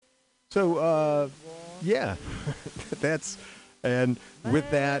So, yeah, that's, and with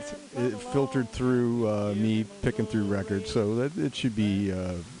that, it filtered through me picking through records, so that it should be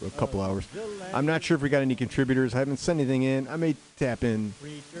a couple hours. I'm not sure if we got any contributors. I haven't sent anything in. I may tap in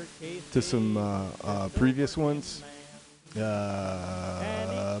to some previous ones,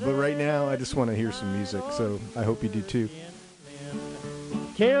 but right now I just want to hear some music, so I hope you do too.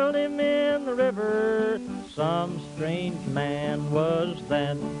 Killed him in the river, some strange man was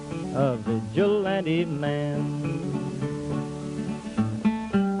that, a vigilante man.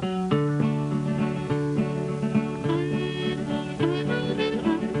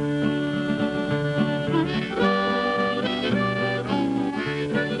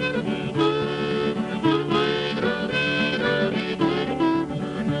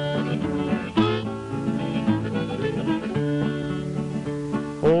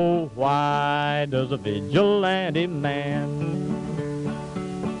 Why does a vigilante man,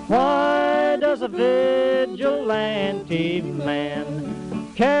 why does a vigilante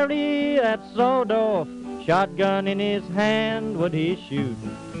man carry that sawed-off shotgun in his hand? Would he shoot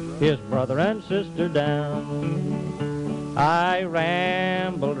his brother and sister down? I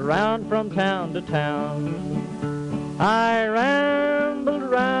rambled around from town to town, I rambled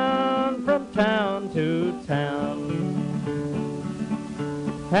around from town to town,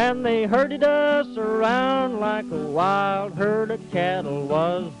 and they herded us around like a wild herd of cattle.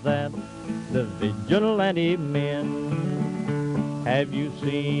 Was that the vigilante men? Have you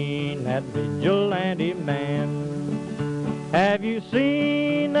seen that vigilante man? Have you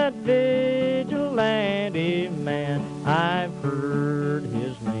seen that vigilante man? I've heard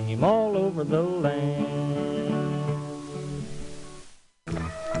his name all over the land.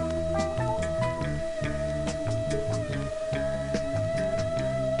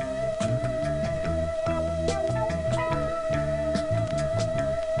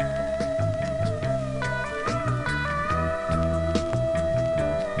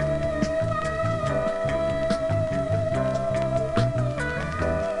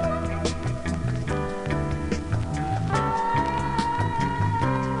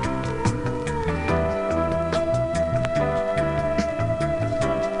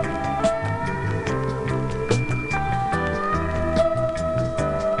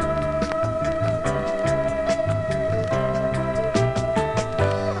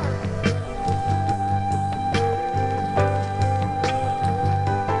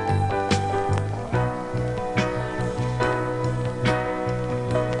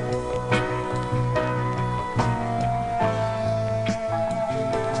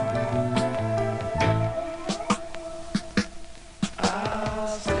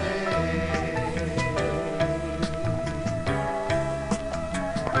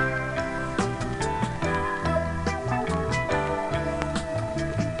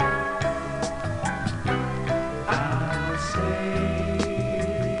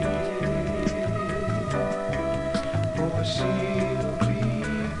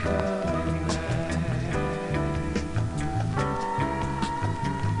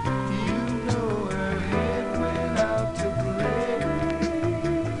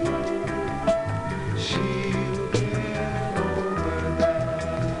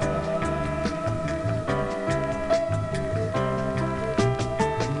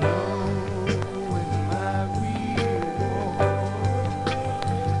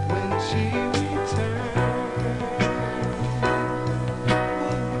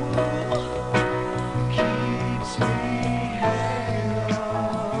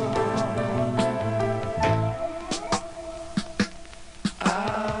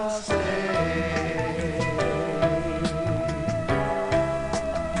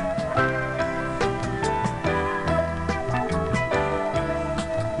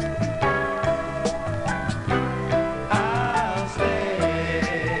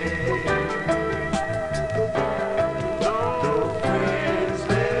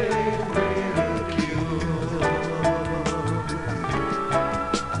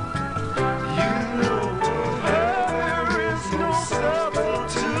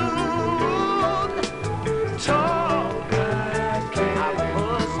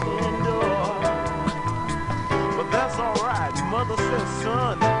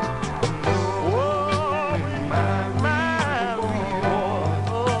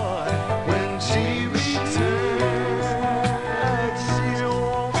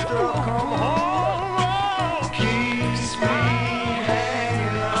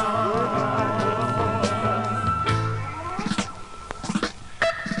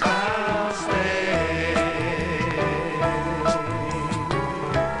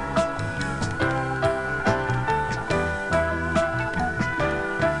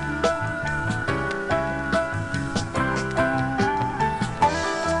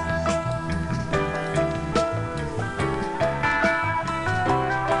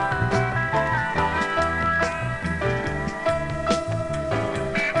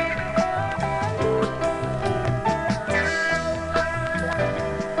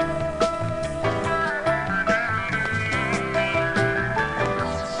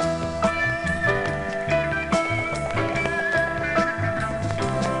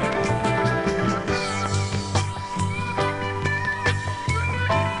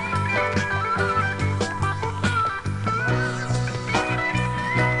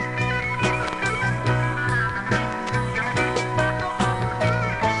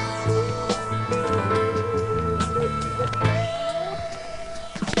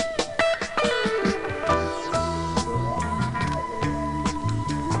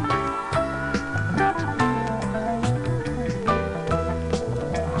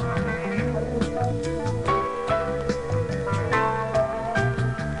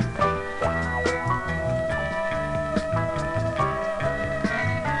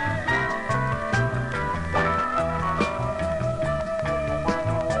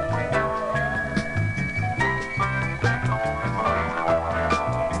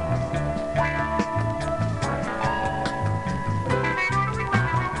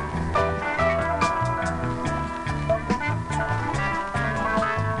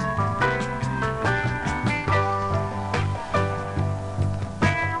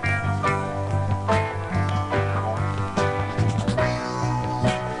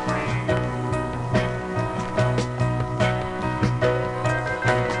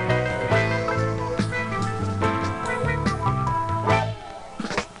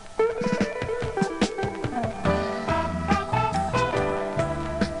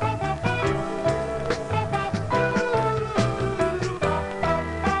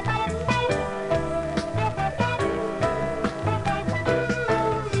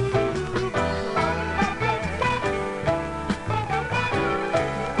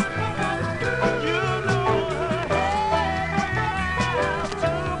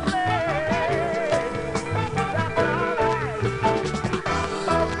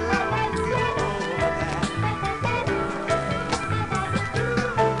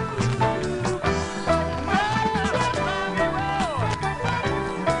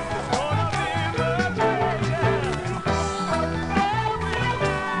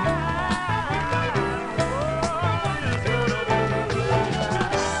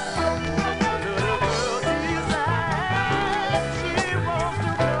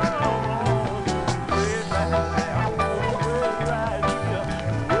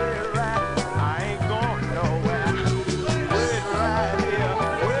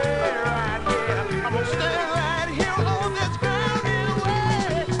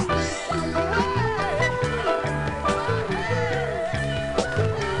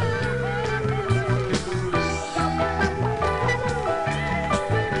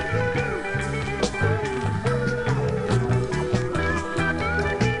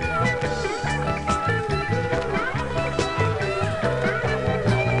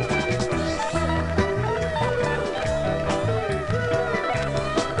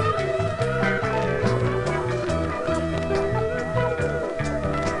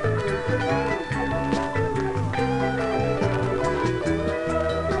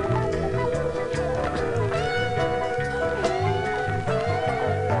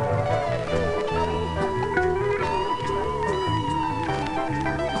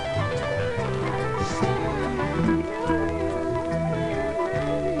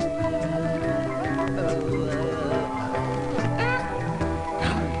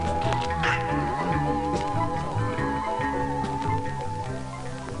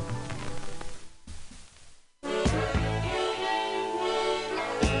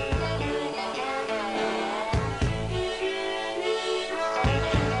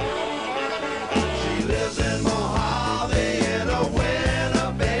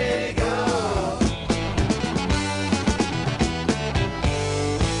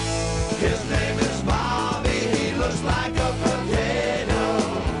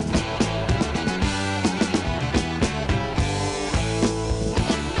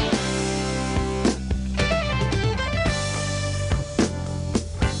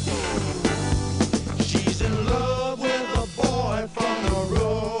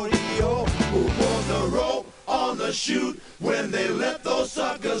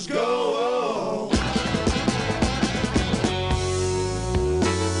 suckers go.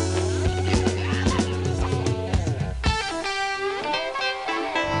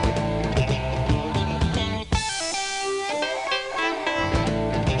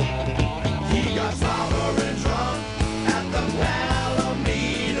 He got sour and drunk at the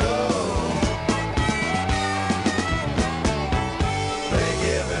Palomino. They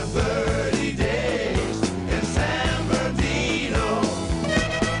give him 30 days in San Bernardino.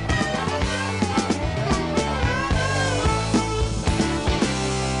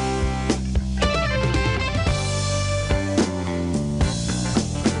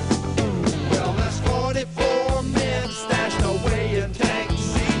 Well, there's 44 men stashed away in tank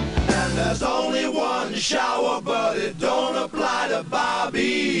seat, and there's only one shower, but it don't apply to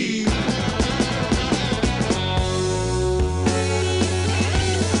Bobby.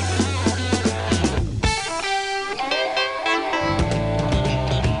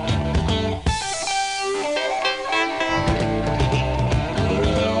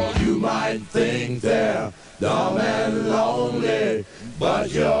 Well, you might think they're dumb and lonely,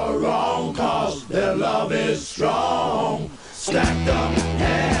 but you're wrong, 'cause their love is strong. Stacked up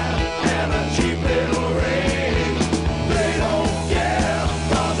hair and a cheap little ring. They don't care,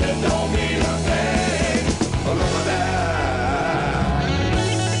 'cause it don't mean a thing. Look at that.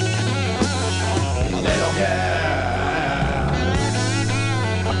 They don't care.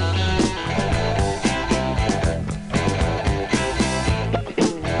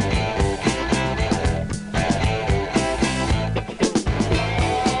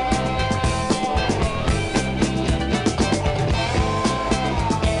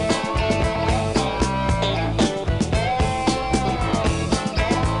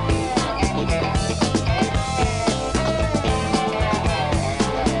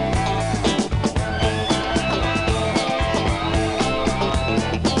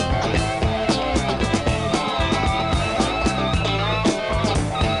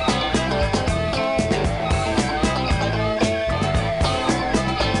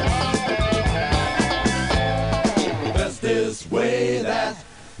 Best this way that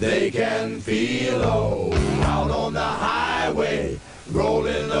they can feel low. Out on the highway,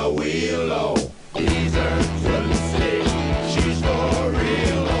 rolling the wheel low. He's her twisted, she's for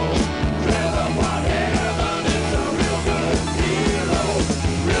real low. Dread of what heaven, it's a real good deal low.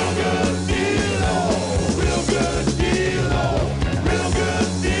 Real good deal low. Real good deal low. Real good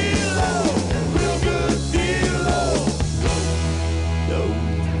deal low. Real good deal low. No.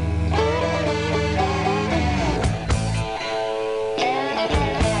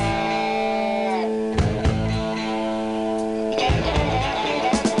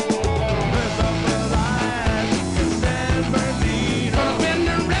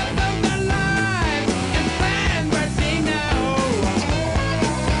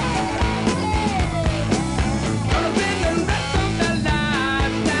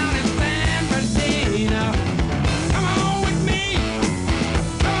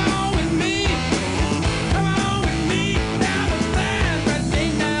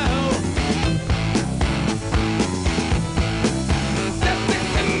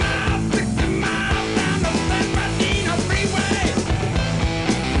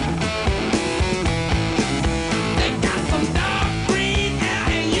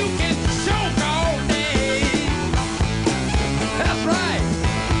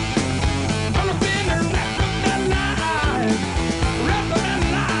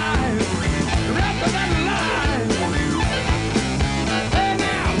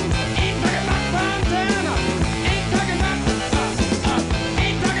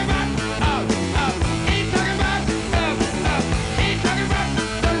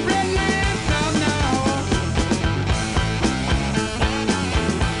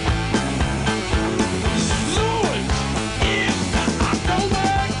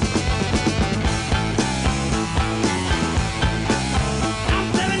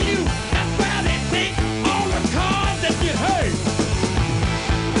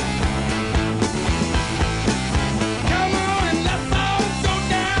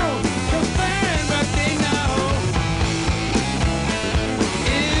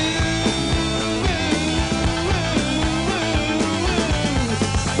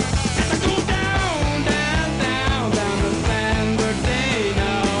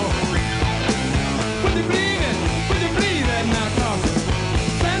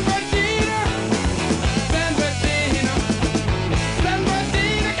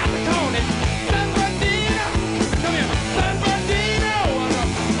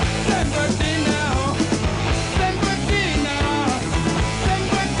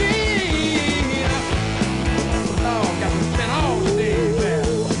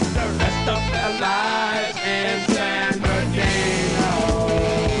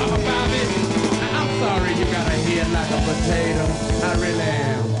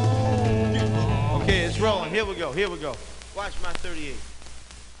 here we go, here we go. Watch my 38.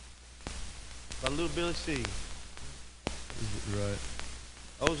 By Little Billy C. Right.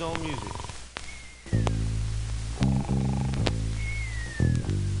 Ozone Music.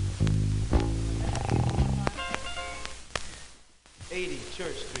 80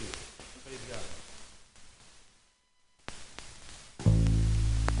 Church Street. Praise God.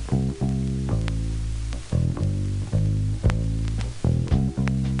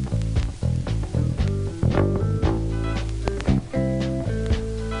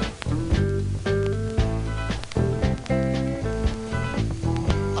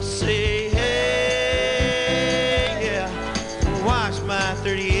 I say, hey, yeah, watch my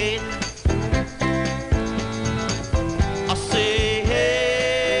 38. I say,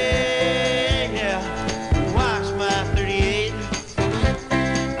 hey, yeah, watch my 38.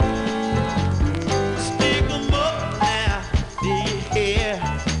 Stick 'em up now, do you hear?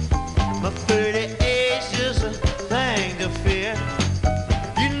 My 38's just a thing to fear.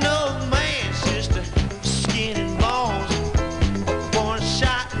 You know, man, sister, skin and bones. One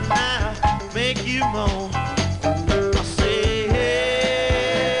shot now, make you moan. I say,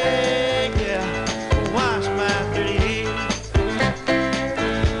 hey, yeah, watch my 38.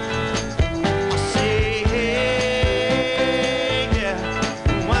 I say, hey, yeah,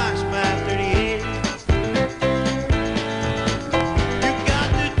 watch my 38. You got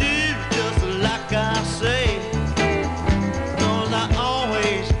to do just like I say, 'cause I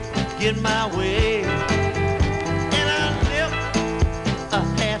always get my way. And I never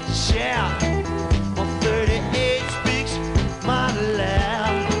have to shout. My 38 speaks mighty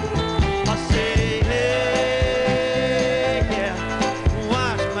loud. I say, hey, yeah,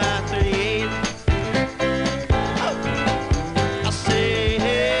 watch my 38. I say,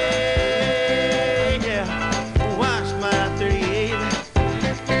 hey, yeah, watch my 38.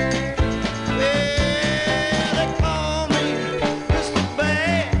 Well, they call me Mr.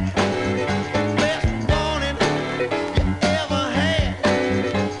 Bad, best warning you ever had.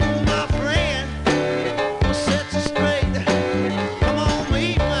 My friend will set you straight. Come on,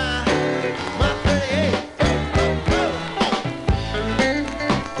 meet my 38.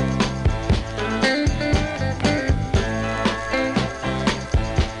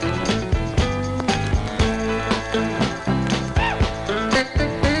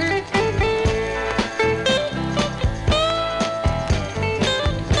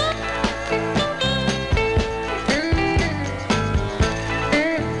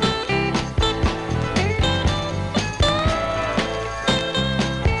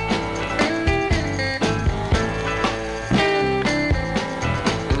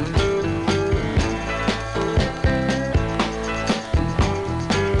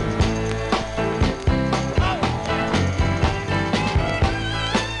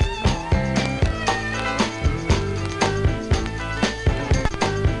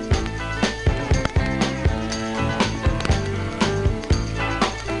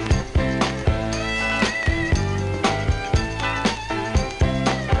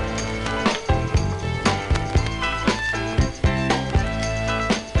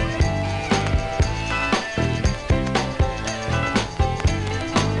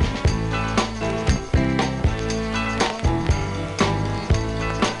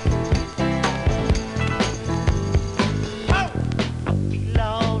 Feel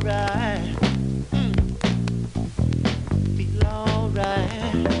alright. Feel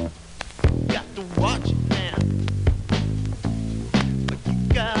alright. Got to watch it now. But you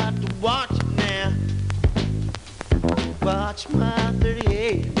got to watch it now. Watch my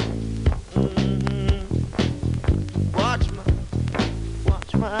 38. Watch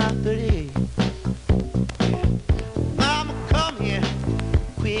my 38. Mama, come here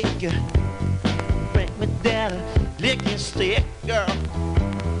quick. Bring me down a licking stick, girl.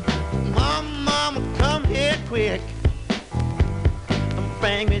 Mama, come here quick.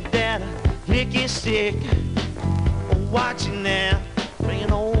 Bring me down a licking stick. Watch it now, bring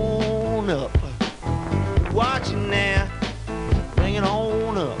it on up. Watch it now, bring it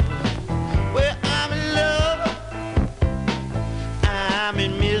on up. Well, I'm in love, I'm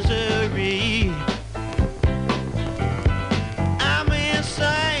in misery, I'm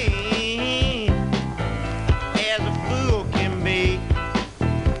insane, as a fool can be.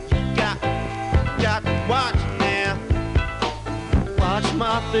 Got to watch now, watch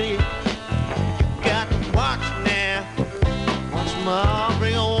my feet. Got to watch now, watch my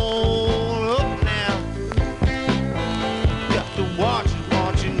bring on up now. Got to watch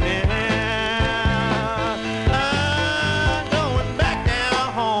it now. I'm going back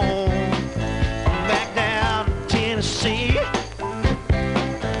down home, back down to Tennessee.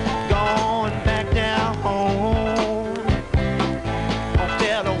 Going back down home.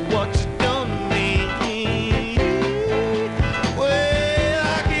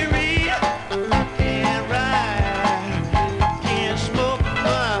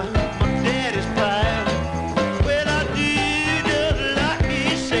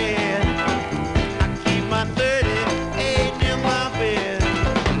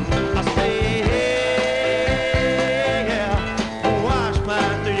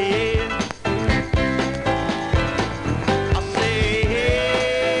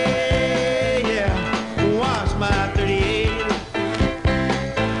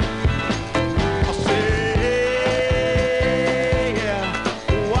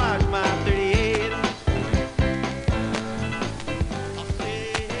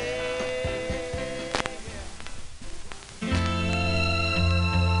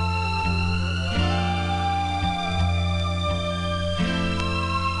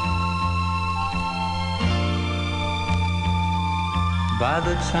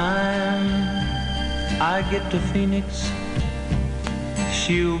 the time I get to Phoenix,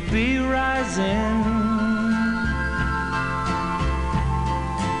 she'll be rising.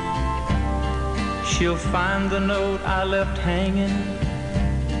 She'll find the note I left hanging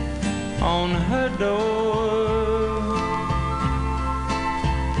on her door.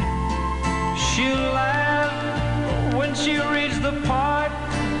 She'll laugh when she reads the part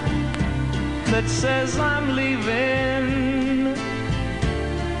that says I'm leaving,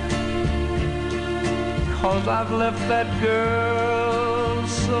 'cause I've left that girl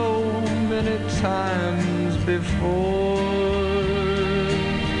so many times before.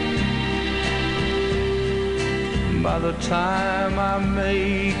 By the time I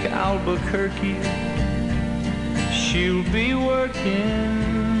make Albuquerque, she'll be working.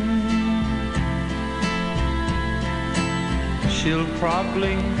 She'll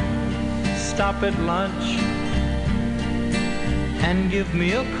probably stop at lunch and give me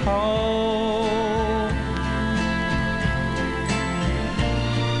a call,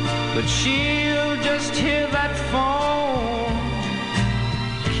 but she'll just hear that phone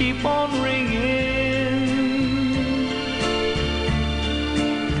keep on ringing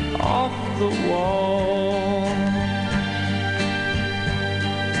off the wall.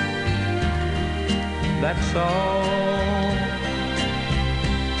 That's all.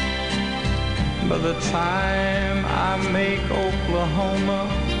 By the time I make Oklahoma,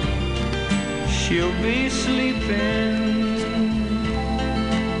 she'll be sleeping.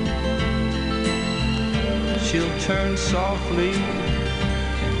 She'll turn softly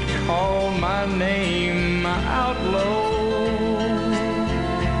and call my name out low,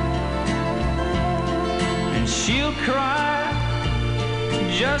 and she'll cry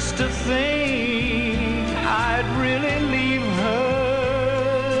just to think I'd really leave her.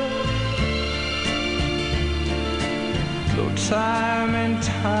 Though time and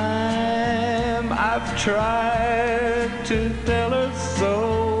time I've tried to tell her so,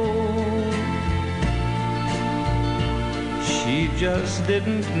 she just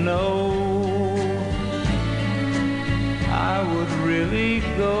didn't know I would really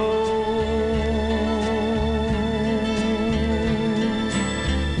go.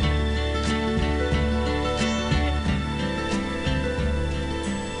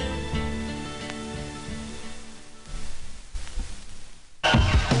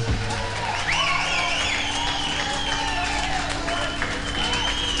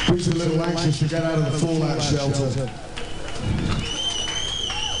 Who's a little anxious to get out of the fallout shelter?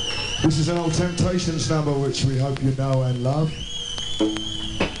 This is an old Temptations number which we hope you know and love.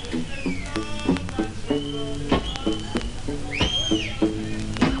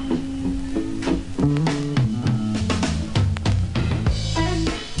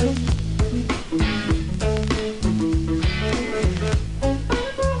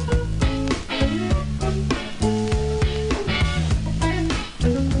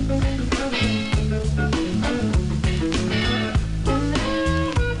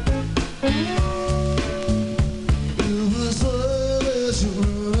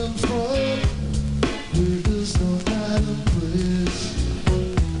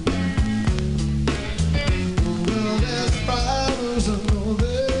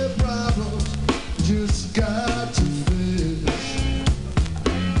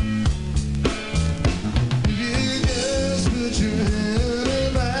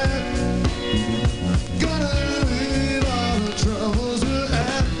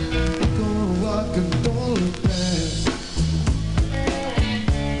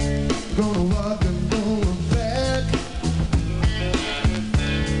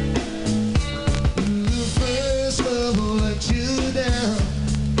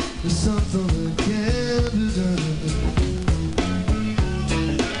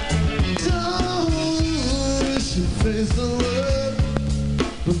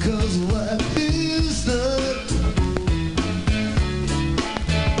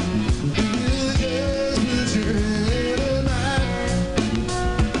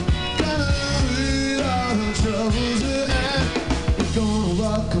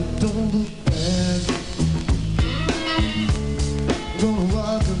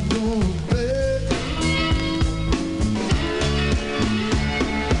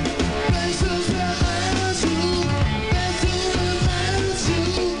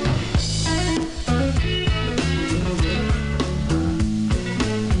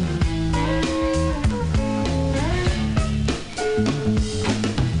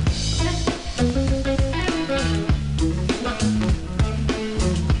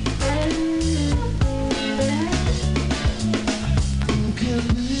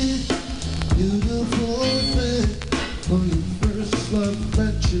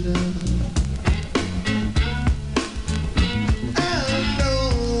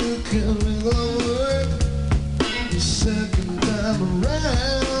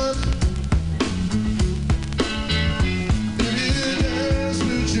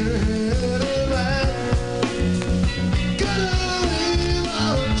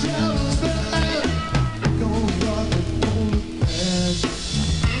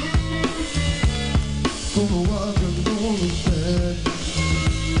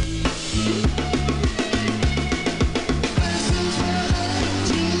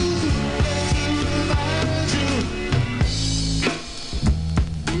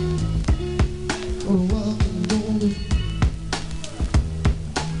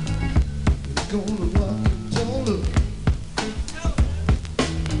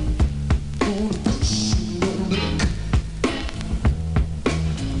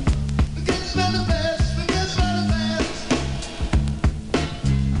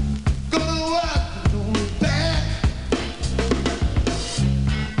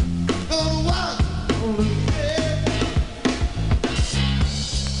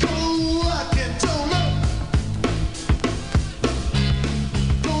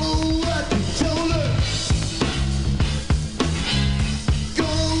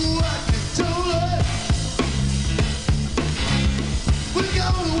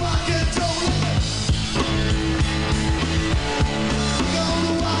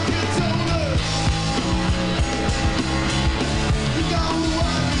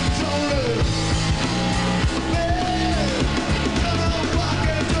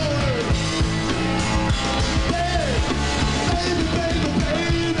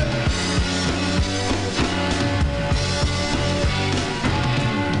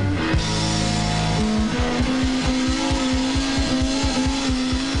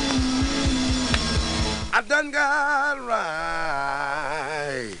 Done got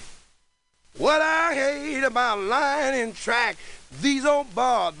right. What I hate about line and track, these old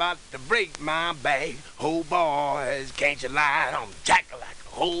boys about to break my back. Oh boys, can't you line on jack like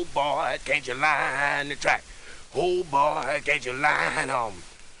oh boys, can't you line the track? Oh boys, can't you line on?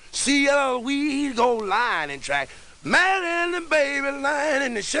 See we go line and track. Mad and the baby lying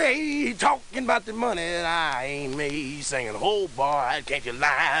in the shade, talking about the money that I ain't made, singing, oh boy, can't you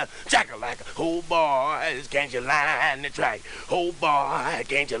line, jack-a-lacka, oh boys, can't you line the track, oh boy,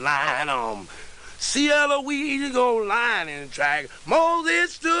 can't you line See Eloise go line in the track.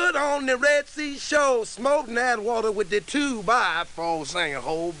 Moses stood on the Red Sea shore, smoking that water with the 2x4, singing,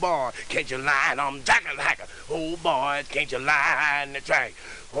 oh boy, can't you line jack-a-lacka, oh boy, can't you line the track,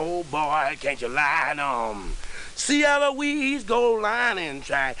 oh boy, can't you line See Eloise go line and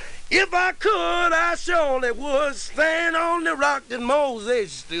track. If I could, I surely would stand on the rock that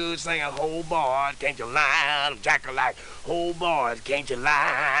Moses stood, singing, oh boy, can't you line jack-a-like, oh boy, can't you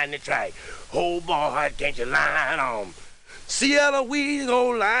line the track, oh boy, can't you line See Eloise go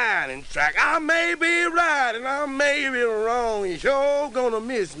line and track. I may be right and I may be wrong. You sure gonna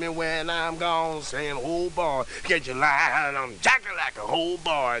miss me when I'm gone, saying, oh boy, can't you line jack-a-like, oh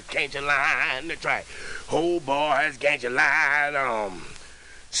boy, can't you line the track, oh boys, can't you line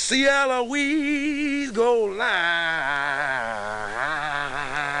See Eloise go line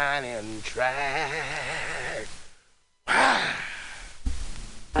and track.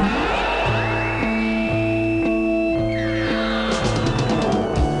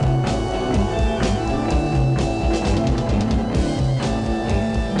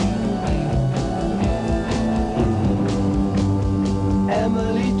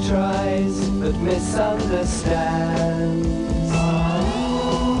 Emily tries but misunderstands.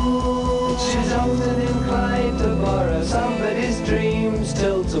 She's often inclined to borrow somebody's dreams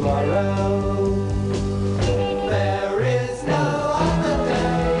till tomorrow. There is no other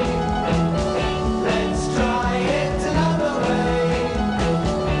day. Let's try it another way.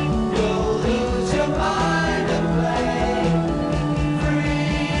 You'll lose your mind and play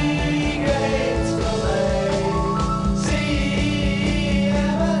 3 grades from A. See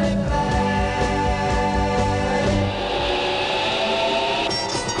Emily play.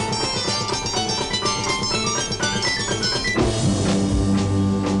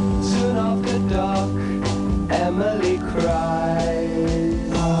 Soon after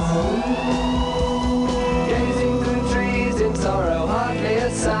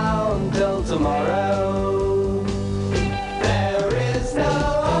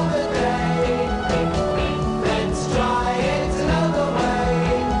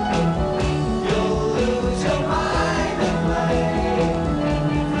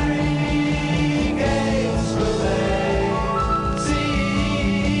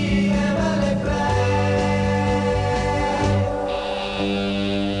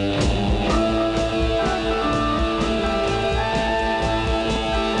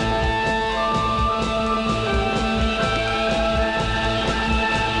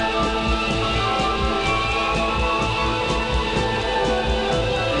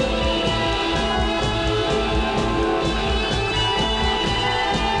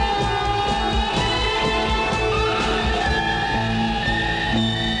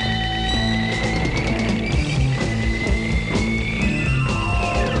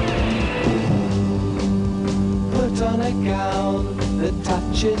gown that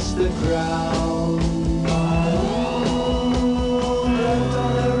touches the ground. Float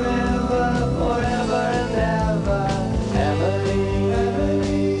on the river forever and ever,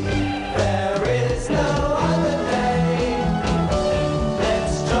 Emily. There is no other day.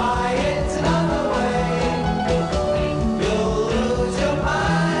 Let's try it another way. You'll lose your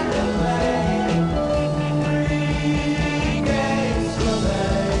mind and play three games for me.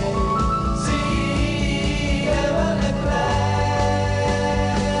 See Emily play.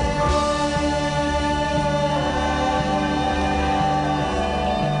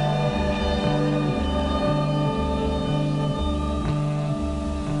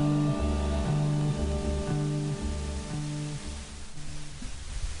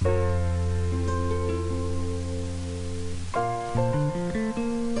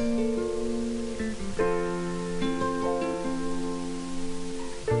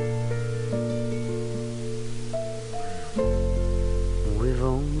 We've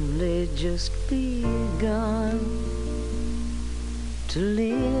only just begun to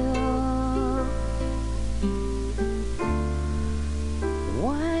live.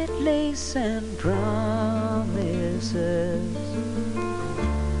 White lace and promises,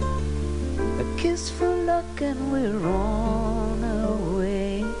 a kiss for luck and we're on our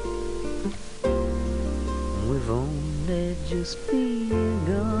way. We've only just begun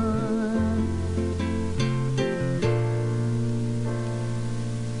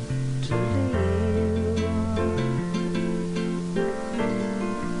to live.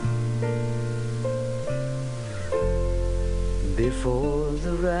 Before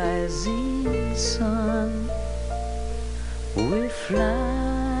the rising sun, we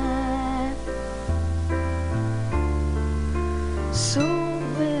fly. So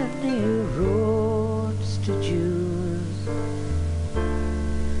many roads to choose.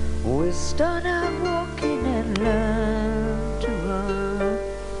 We start out walking and learn to run.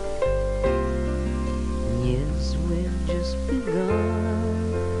 Yes, we've just begun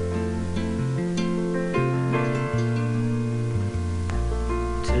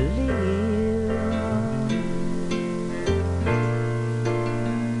to live.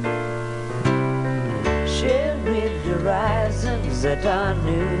 Sharing horizons that are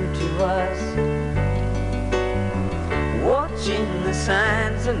new to us, watching the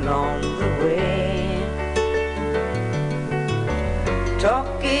signs along the way,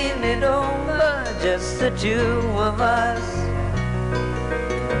 talking it over, just the two of us,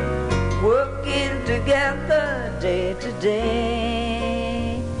 working together day to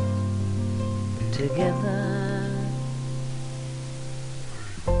day, together.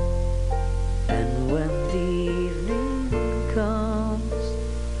 And when the evening comes,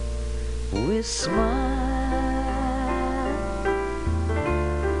 we smile.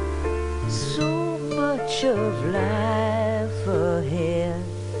 So much of life ahead.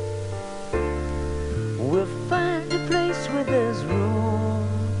 We'll find a place where there's room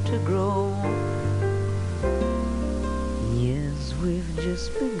to grow. Yes, we've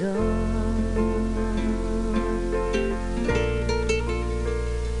just begun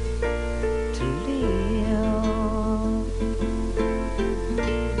to live.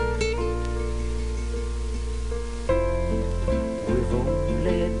 We've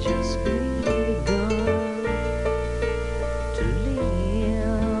only just begun to live.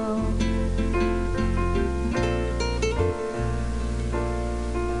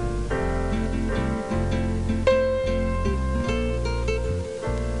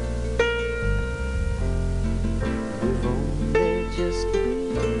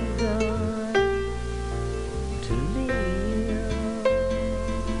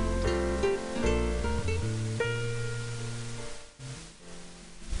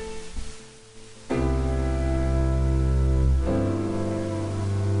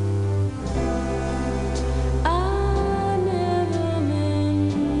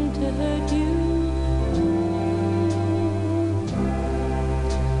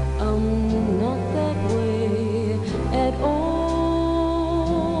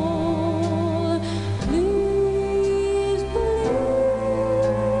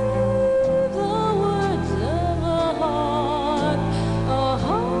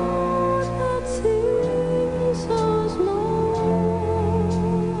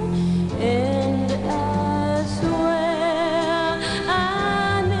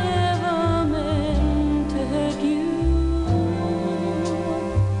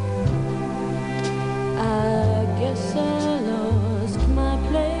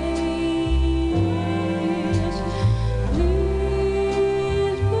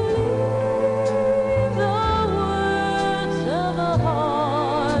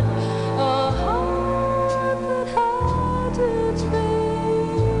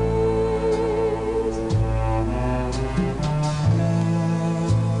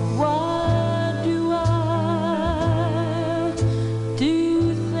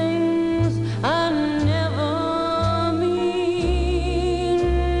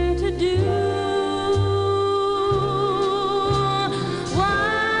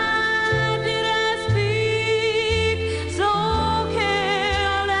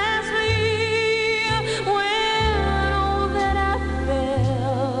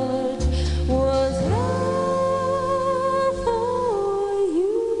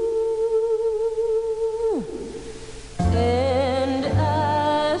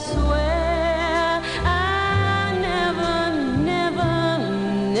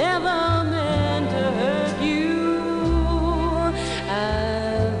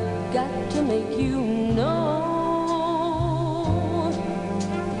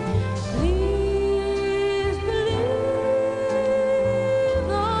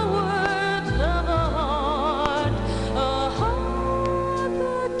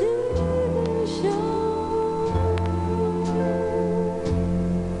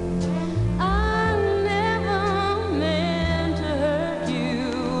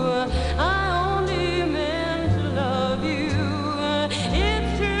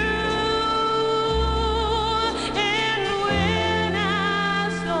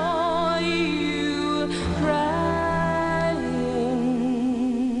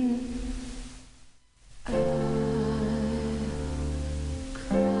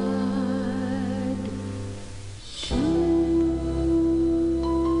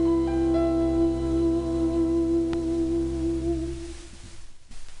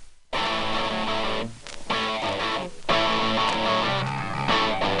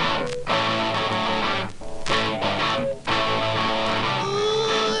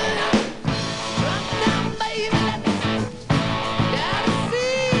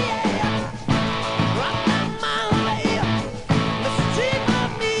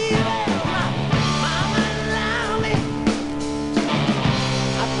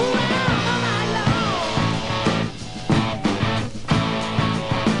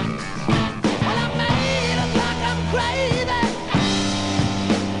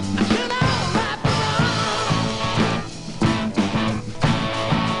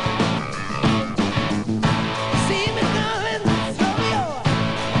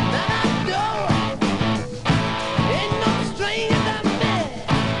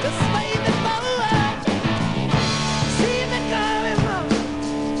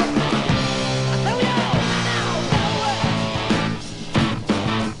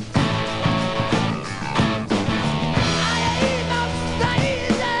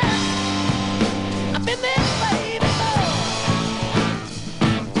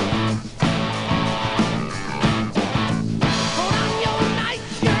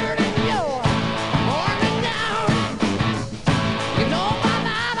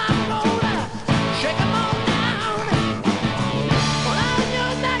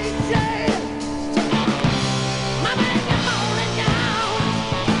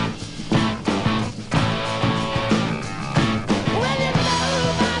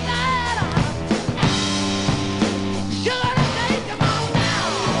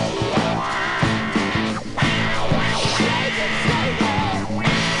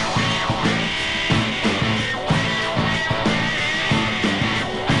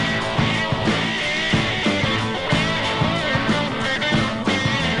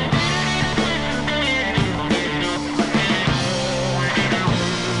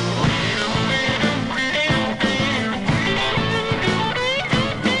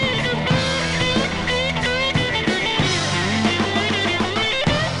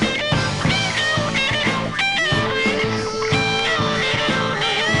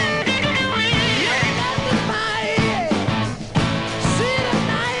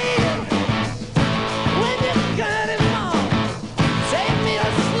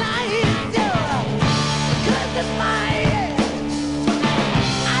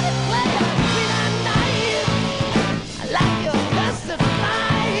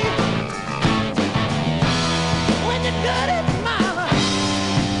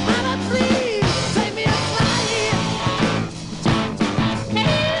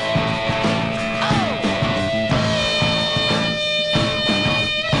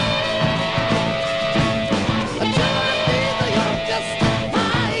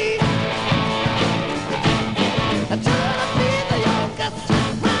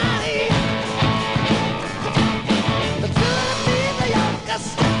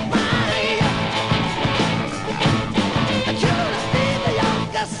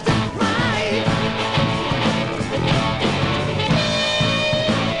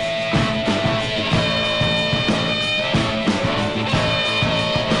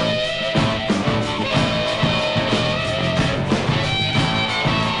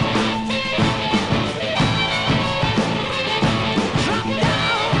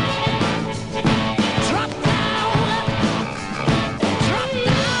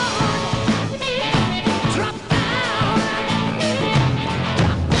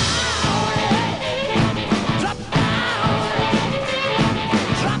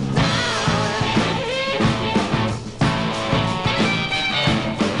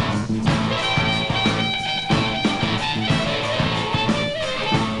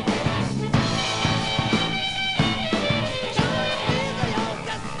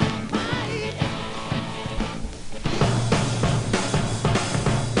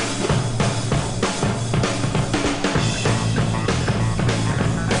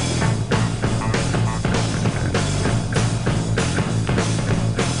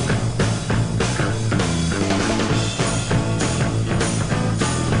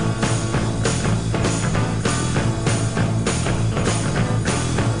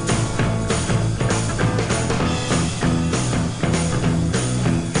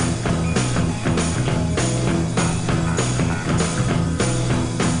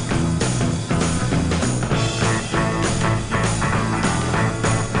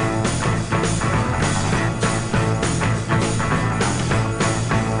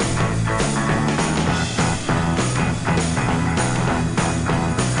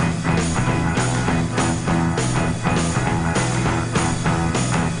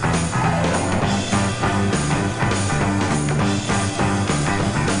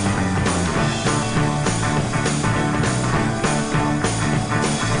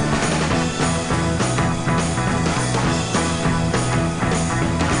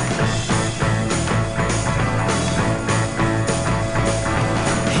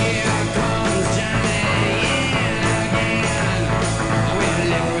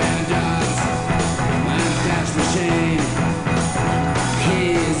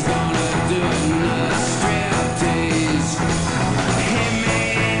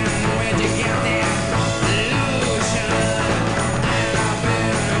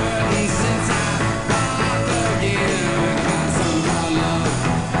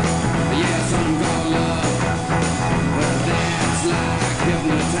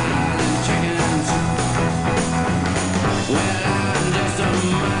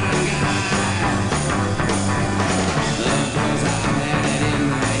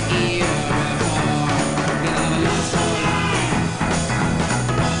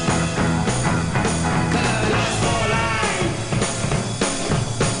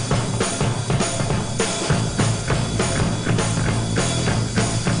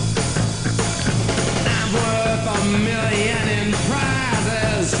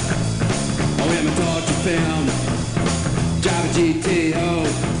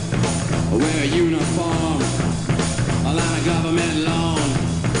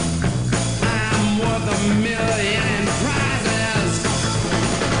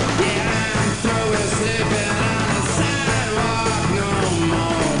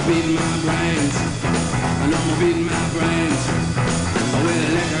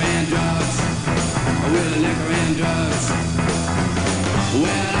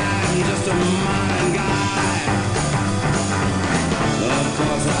 Well, I'm just a modern guy. Of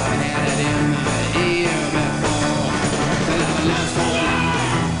course, I've had it in my ear before. Could have lost for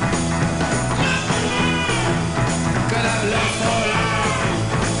life. Could have lost for life.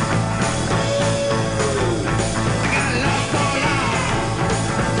 Got lost for life.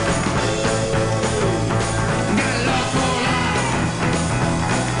 Got lost for life.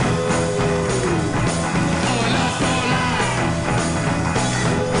 Oh, lost for life.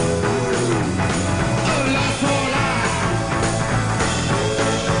 Oh, lost for life.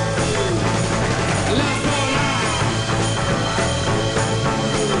 Lost for life.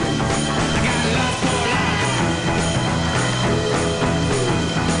 I got lost for life.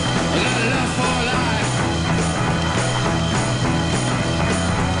 I got lost for life.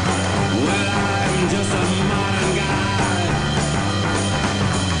 Well, I'm just a modern guy.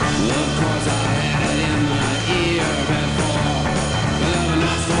 Of course, I had it in my ear before. Well, I'm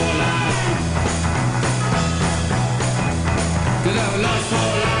lost for life. 'Cause I'm lost for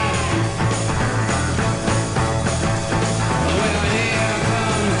life. Well, here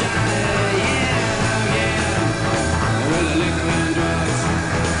comes Johnny again. With the liquor and drugs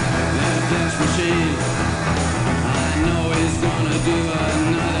and a flesh machine. I know he's gonna do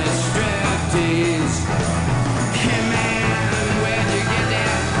another striptease. Hey man, where'd you get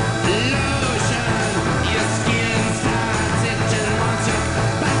that lotion? Your skin starts itching once you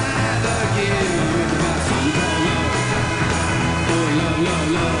buy the gear. Got some called love. Oh, love, love,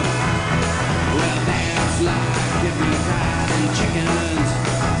 love. Well, that's like giving fried and chickens.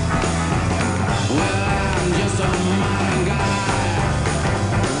 Well, I'm just a modern guy.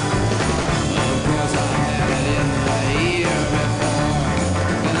 Of course, I had it in the ear before.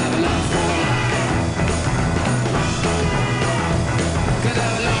 And I've lost for life. 'Cause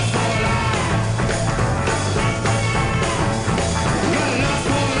I've lost for life. Got lost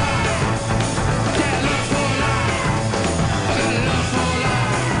for life. Got lost for life. Got lost for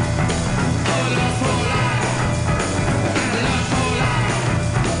life. Oh, lost for life. Got lost for life.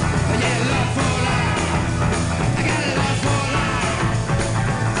 Yeah, lost for life. I got lost for life.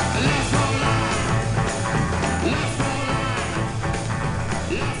 Lost for life. Lost for life.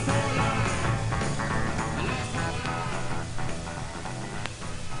 Lost for life. Lost for life.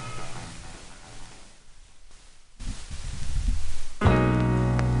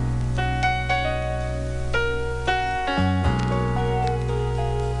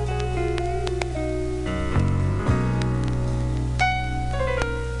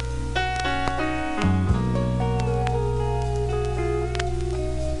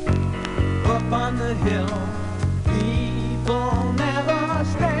 Up on the hill, people never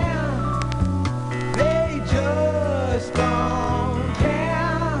stand. They just don't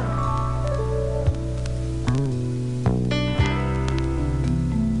care.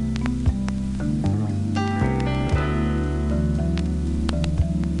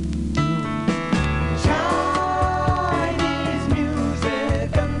 Chinese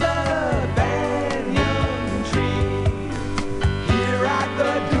music under banyan tree. Here at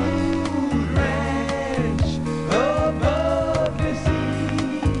the Dude Ranch.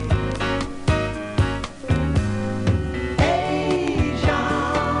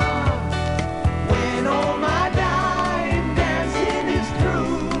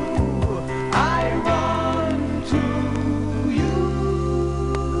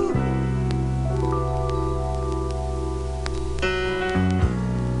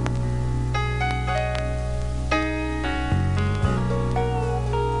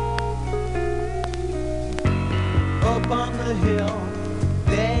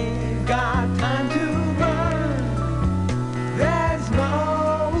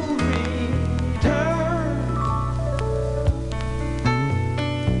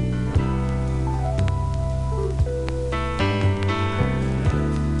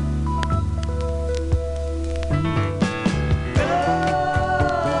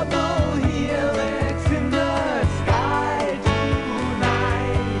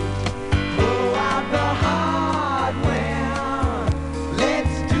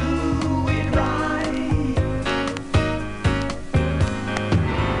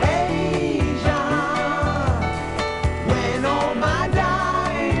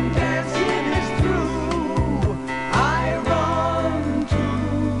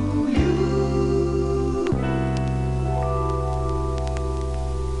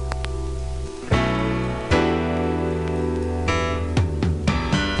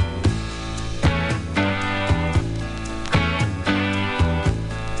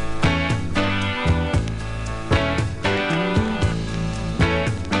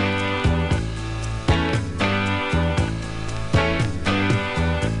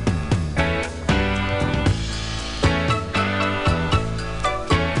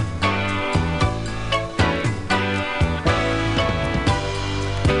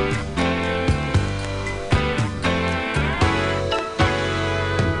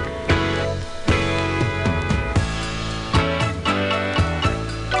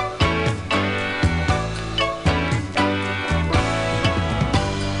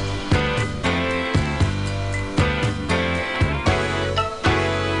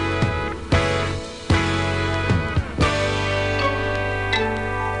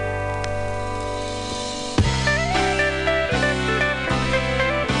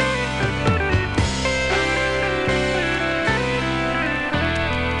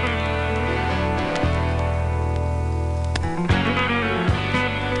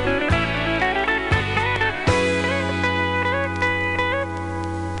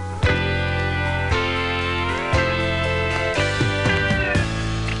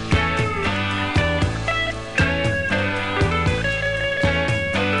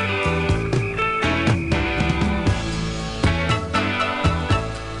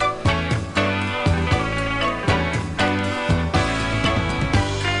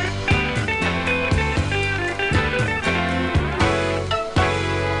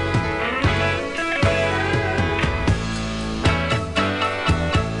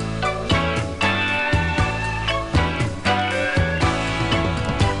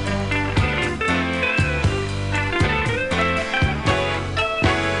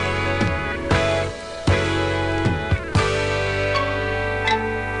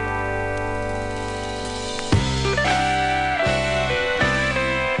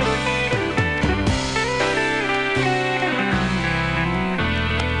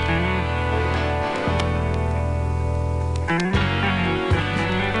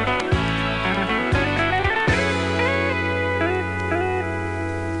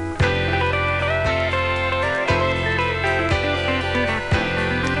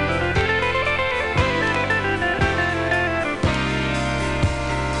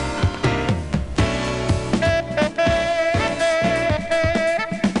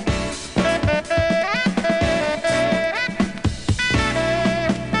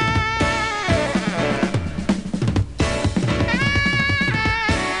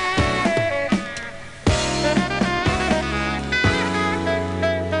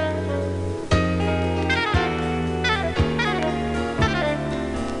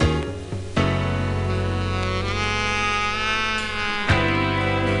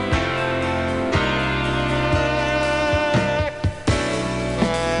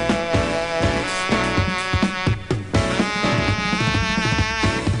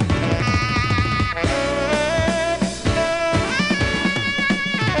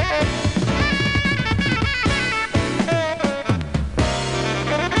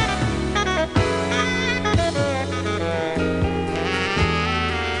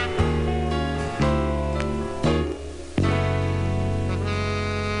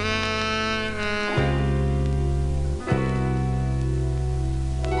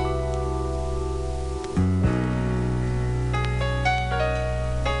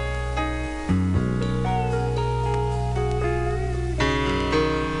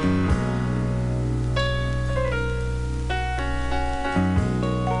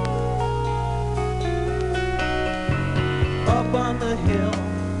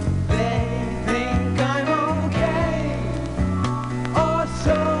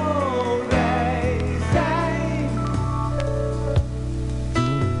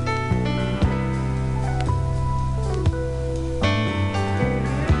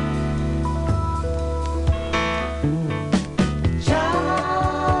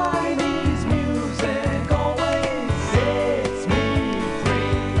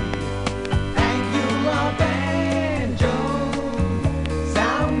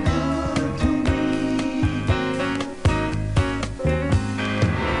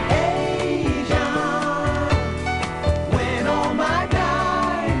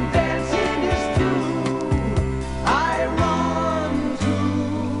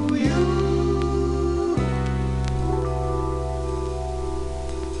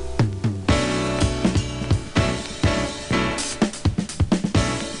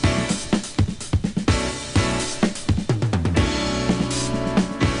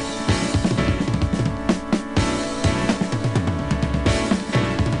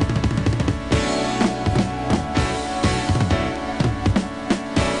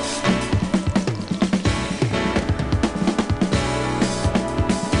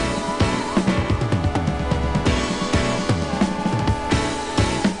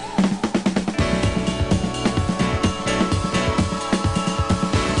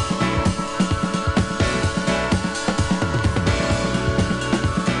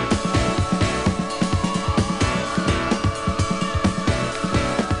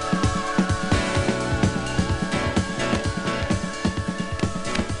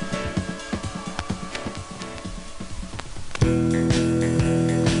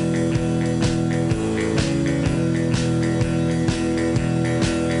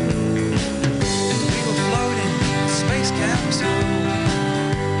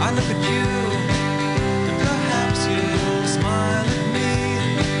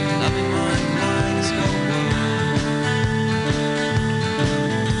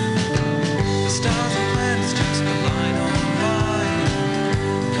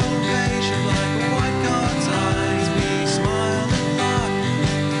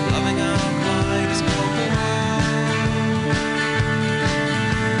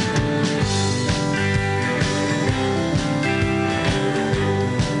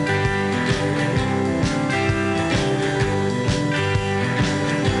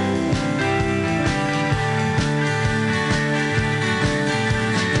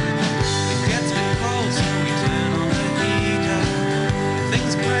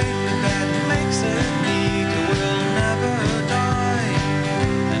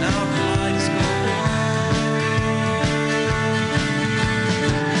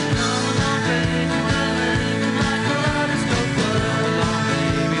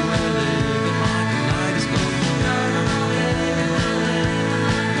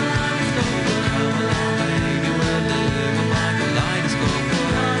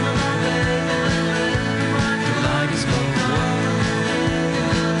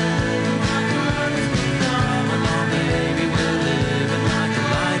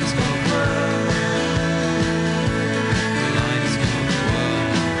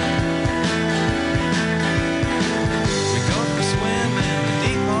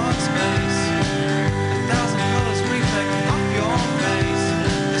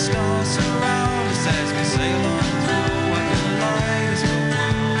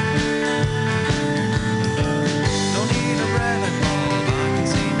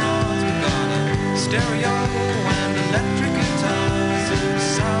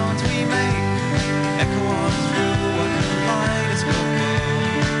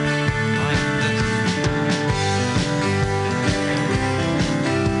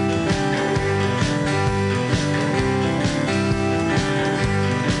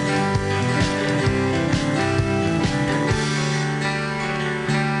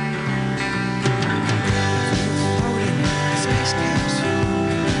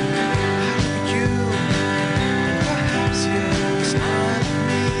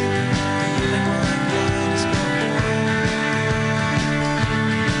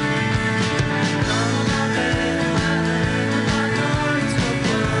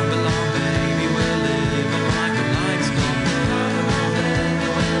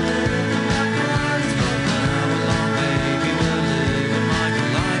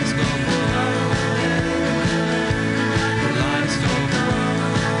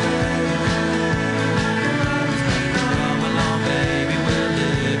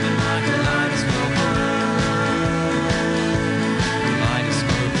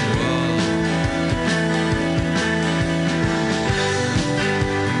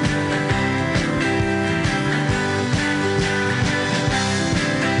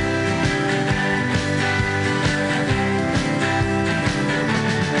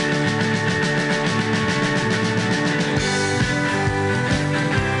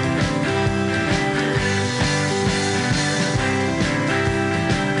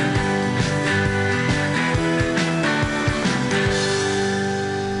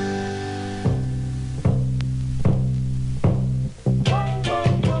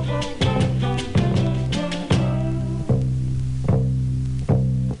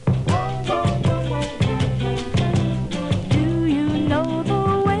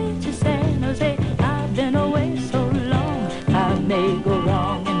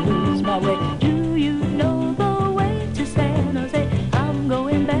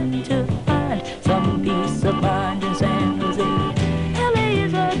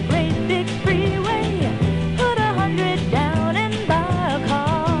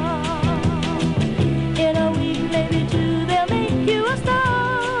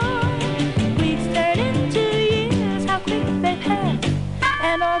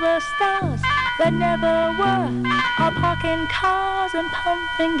 and all the stars that never were are parking cars and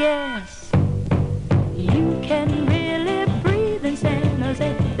pumping gas. You can really breathe in San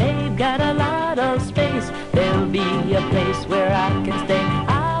Jose. They've got a lot of space. There'll be a place where I can stay.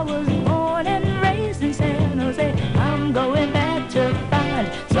 I was born and raised in San Jose. I'm going back to find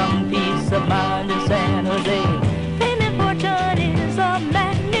some peace of mind in San Jose. Fame and fortune is a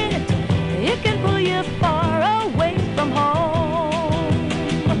magnet. It can pull you far away from home.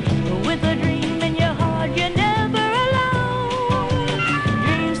 With a dream in your heart, you're never alone.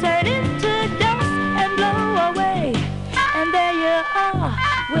 Dreams turn into dust and blow away. And there you are,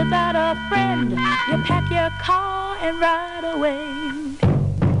 without a friend. You pack your car and ride away.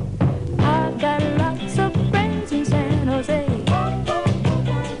 I've got lots of friends in San Jose.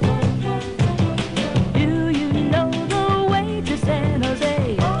 Do you know the way to San Jose?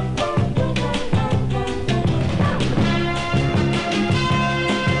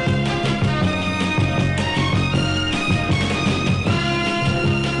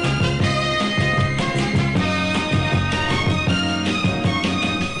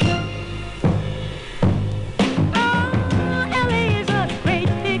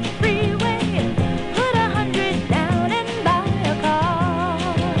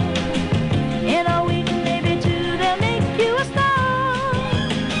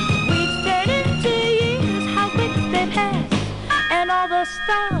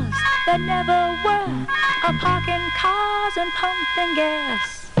 Stars that never were are parking cars and pumping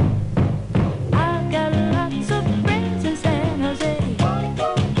gas. I've got lots of friends in San Jose.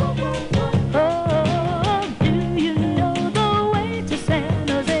 Oh, do you know the way to San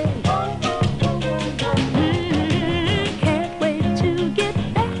Jose? Can't wait to get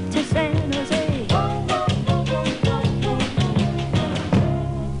back to San Jose.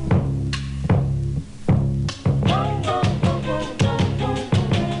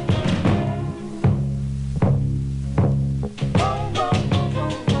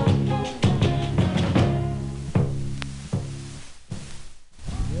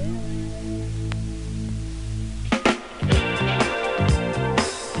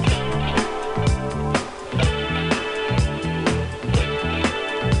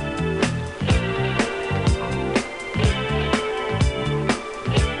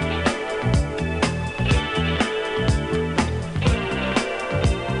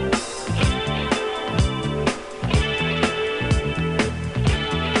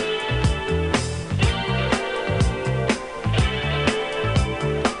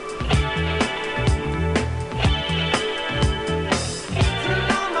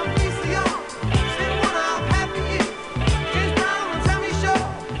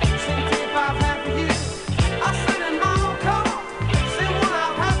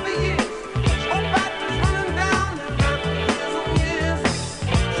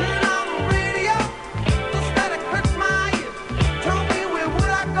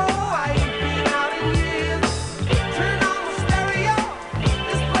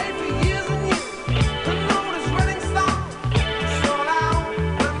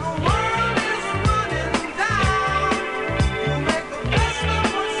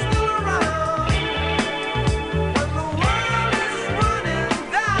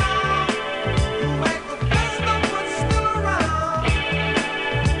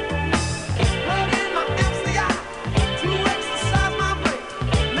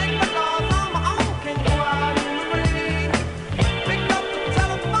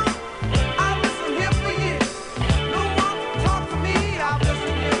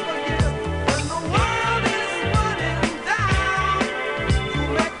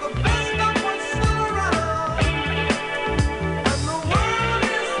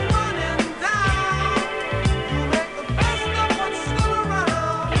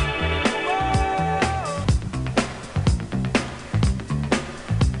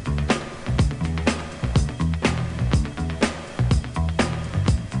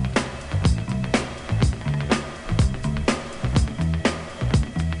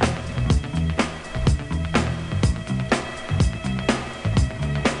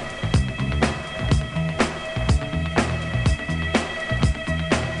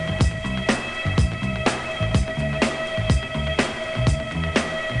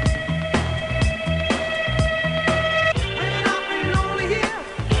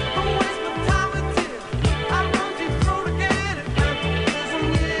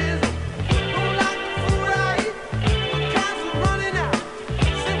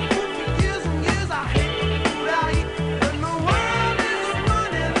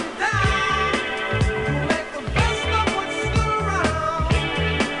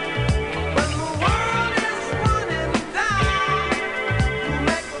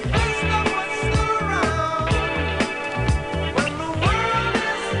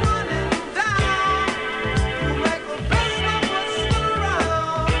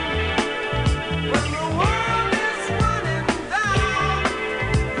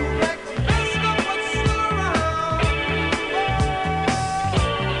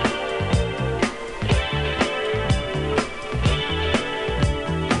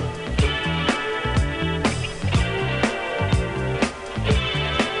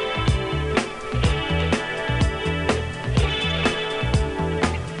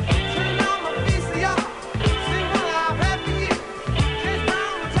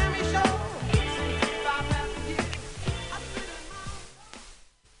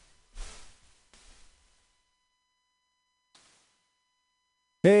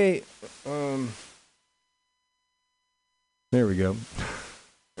 Hey, there we go.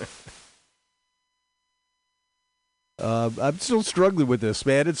 I'm still struggling with this,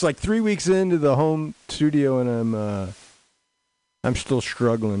 man. It's like 3 weeks into the home studio, and I'm still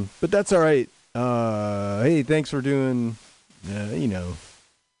struggling, but that's all right. Hey, thanks for doing,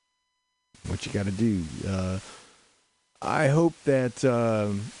 what you got to do. I hope that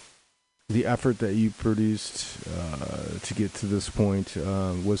the effort that you produced to get to this point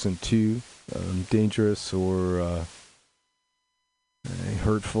wasn't too dangerous or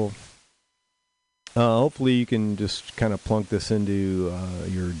hurtful. Hopefully you can just kind of plunk this into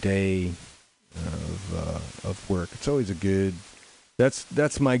your day of work. It's always a good.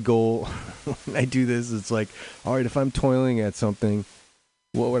 That's my goal when I do this. It's like, all right, if I'm toiling at something,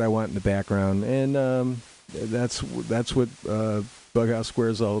 what would I want in the background? And that's what Bughouse Square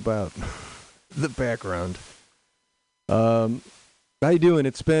is all about. The background. How you doing?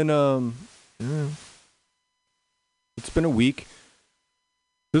 It's been a week.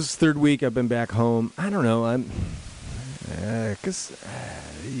 This is the third week I've been back home. I don't know. I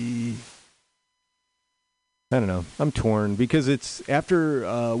don't know. I'm torn because it's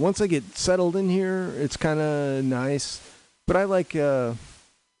after once I get settled in here, it's kind of nice. But I like the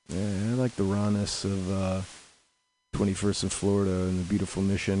rawness of 21st in Florida and the beautiful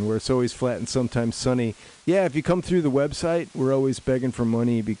Mission, where it's always flat and sometimes sunny. Yeah, if you come through the website, we're always begging for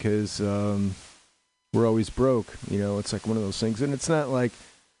money because we're always broke. It's like one of those things, and it's not like,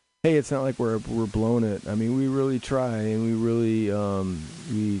 hey, it's not like we're blowing it. I mean, we really try, and we really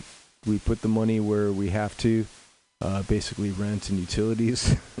we put the money where we have to, basically rent and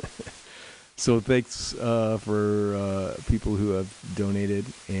utilities. So thanks for people who have donated,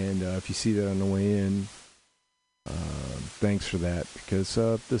 and if you see that on the way in, thanks for that, because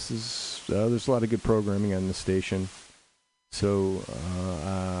there's a lot of good programming on the station. So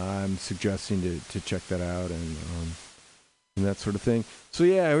I'm suggesting to check that out and that sort of thing. So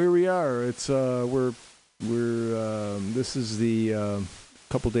yeah, here we are. It's we're this is the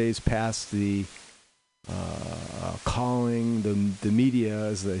couple days past the calling the media,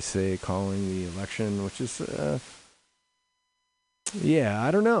 as they say, calling the election, which is I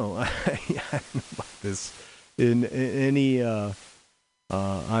don't know. I don't know about this in any.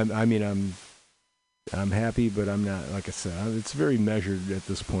 I'm happy, but I'm not. Like I said, it's very measured at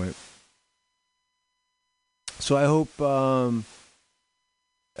this point. So I hope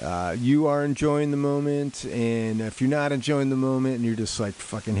you are enjoying the moment, and if you're not enjoying the moment and you're just like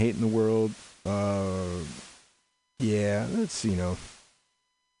fucking hating the world, it's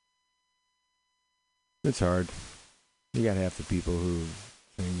it's hard. You got half the people who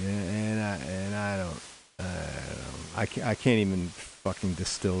think, I can't even fucking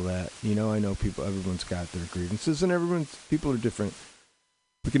distill that. I know people. Everyone's got their grievances, and people are different.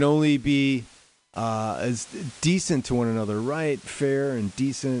 We can only be as decent to one another, right? Fair and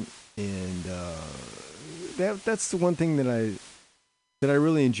decent, and that's the one thing that I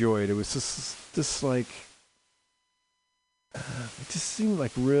really enjoyed. It was just like it just seemed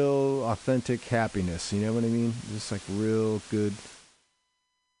like real authentic happiness. You know what I mean? Just like real good,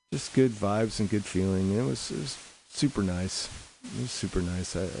 just good vibes and good feeling. It was super nice. It was super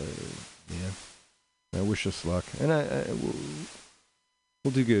nice. I wish us luck, and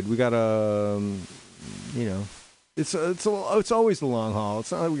we'll do good. We got it's always the long haul.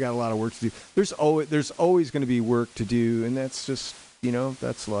 It's not like we got a lot of work to do. There's always going to be work to do, and that's just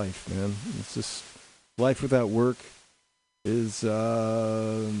that's life, man. It's just life without work is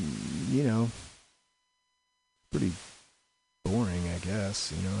pretty boring, I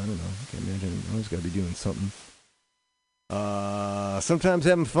guess. I don't know. I can't imagine. You always got to be doing something. Sometimes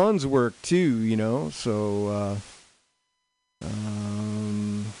having fun's work too. So.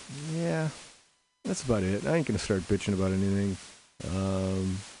 Yeah, that's about it. I ain't gonna start bitching about anything.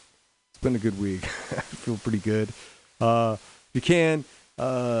 It's been a good week. I feel pretty good. If you can,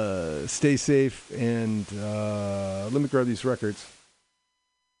 stay safe, and let me grab these records.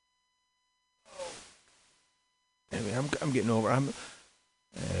 I mean, I'm getting over. Am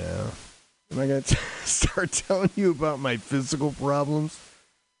I gonna start telling you about my physical problems?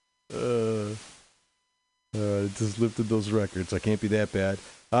 Just lifted those records. I can't be that bad.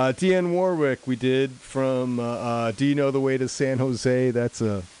 Dionne Warwick, we did from Do You Know the Way to San Jose? That's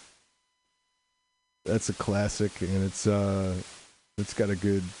a classic, and it's got a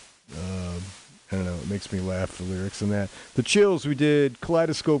good I don't know, it makes me laugh, the lyrics and that. The Chills, we did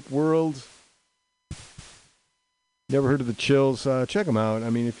Kaleidoscope World. Never heard of the Chills? Check them out. I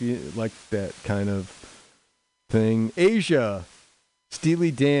mean, if you like that kind of thing. Asia,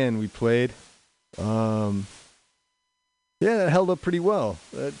 Steely Dan, we played. Yeah, that held up pretty well.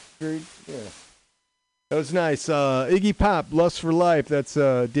 That was nice. Iggy Pop, Lust for Life. That's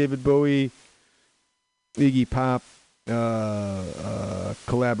David Bowie, Iggy Pop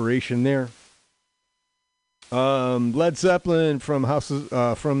collaboration there. Led Zeppelin from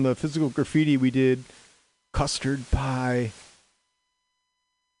the Physical Graffiti. We did Custard Pie.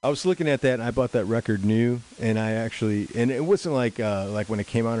 I was looking at that, and I bought that record new, and it wasn't like when it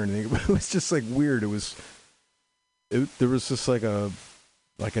came out or anything. It was just like weird. There was just like a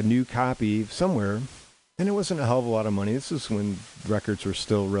new copy somewhere, and it wasn't a hell of a lot of money. This is when records were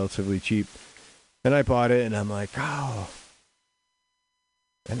still relatively cheap, and I bought it, and I'm like, oh,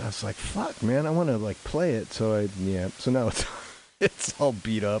 and I was like, fuck, man, I want to like play it. So now it's all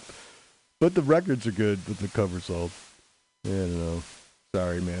beat up, but the records are good, but the cover's all, I don't know.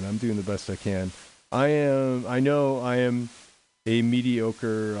 Sorry, man. I'm doing the best I can. I know I am a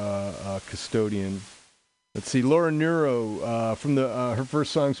mediocre custodian. Let's see. Laura Neuro from her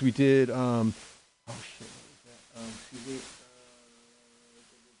first songs we did. Oh shit! What was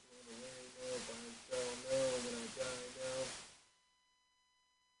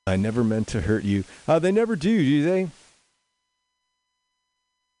that? I never meant to hurt you. They never do they?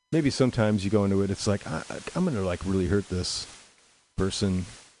 Maybe sometimes you go into it. It's like I'm gonna like really hurt this person.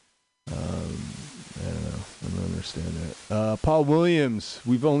 I don't know. I don't understand that. Paul Williams,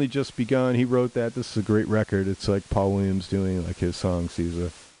 We've Only Just Begun. He wrote that. This is a great record. It's like Paul Williams doing like his songs. He's a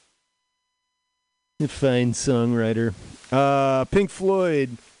fine songwriter. Pink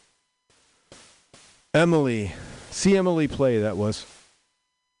Floyd, Emily. See Emily Play, that was.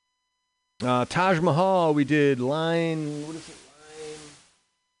 Taj Mahal, we did Line. What is it?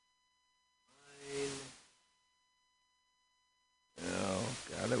 Oh,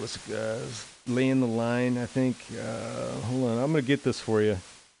 God, that was Laying the Line, I think. Hold on, I'm going to get this for you.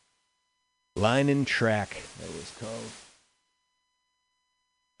 Line and Track, that was called.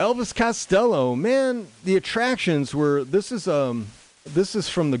 Elvis Costello, man, the attractions were, this is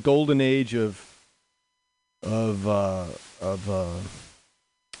from the golden age of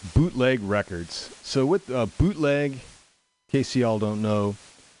bootleg records. So with bootleg, in case y'all don't know,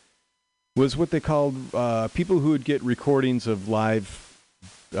 was what they called people who would get recordings of live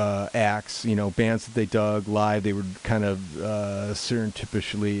acts, bands that they dug live. They would kind of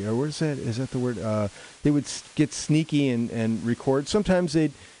surreptitiously, or what is that? Is that the word? They would get sneaky and record. Sometimes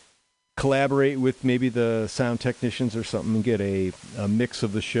they'd collaborate with maybe the sound technicians or something and get a mix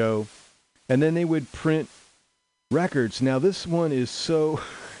of the show. And then they would print records. Now this one is so,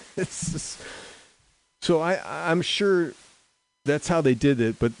 it's just, so I'm sure that's how they did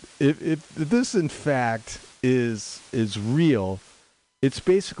it, but if this in fact is real, it's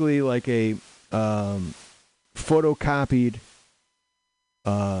basically like a photocopied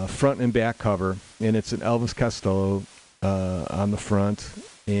front and back cover, and it's an Elvis Costello on the front,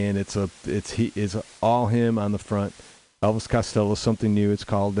 and it's all him on the front. Elvis Costello, Something New, it's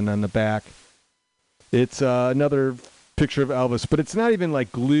called, and on the back, it's another picture of Elvis, but it's not even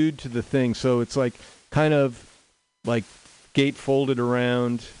like glued to the thing, so it's like kind of like gate folded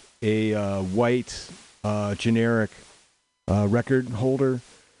around a white generic record holder,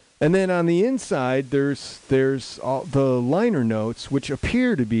 and then on the inside there's all the liner notes, which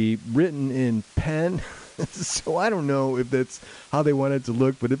appear to be written in pen. So I don't know if that's how they wanted it to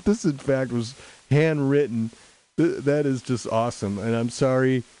look, but if this in fact was handwritten, that is just awesome. And I'm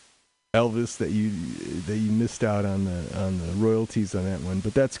sorry, Elvis, that you missed out on the royalties on that one,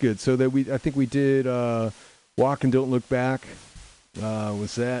 but that's good. So that I think we did Walk and Don't Look Back.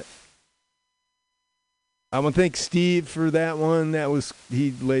 Was that? I want to thank Steve for that one.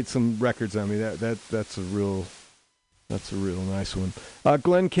 He laid some records on me. That's a real nice one.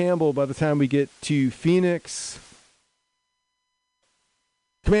 Glenn Campbell. By the time we get to Phoenix,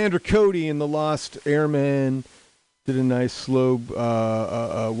 Commander Cody and the Lost Airmen did a nice slow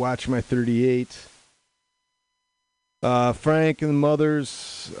Watch My 38. Frank and the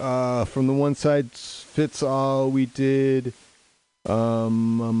Mothers from the One Size Fits All. We did. No.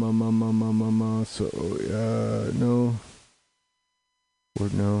 Or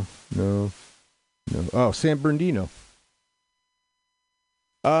no. Oh, San Bernardino.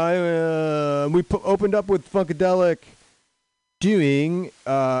 We opened up with Funkadelic doing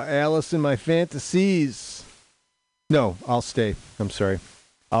Alice in My Fantasies. No, I'll Stay. I'm sorry.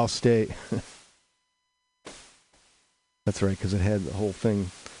 I'll Stay. That's right, because it had the whole thing.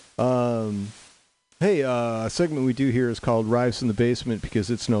 Hey, a segment we do here is called Rives in the Basement,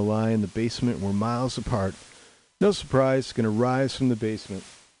 because it's no lie. In the basement, we're miles apart. No surprise, going to rise from the basement.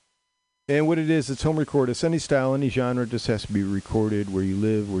 And what it is, it's home recorded. It's any style, any genre, just has to be recorded where you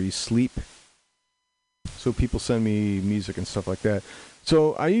live, where you sleep. So people send me music and stuff like that.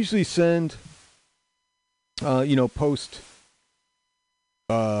 So I usually send, post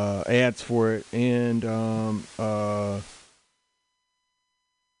ads for it, and I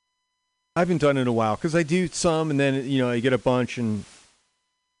haven't done it in a while because I do some, and then I get a bunch, and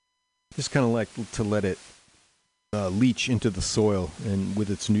just kind of like to let it leach into the soil and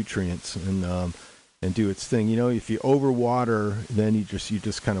with its nutrients and do its thing. If you overwater, then you're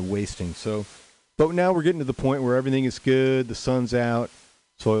just kind of wasting. So, but now we're getting to the point where everything is good. The sun's out,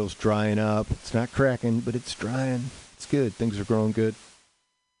 soil's drying up. It's not cracking, but it's drying. It's good. Things are growing good.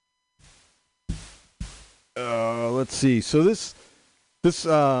 Let's see. So this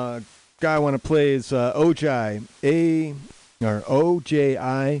guy I want to play is Ojai,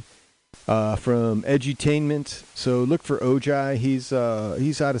 OJI from Edutainment. So look for Ojai. He's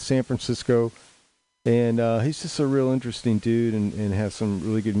out of San Francisco, and he's just a real interesting dude and has some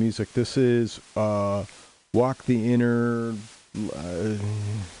really good music. This is Walk the Inner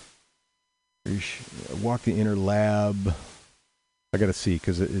Lab. I gotta see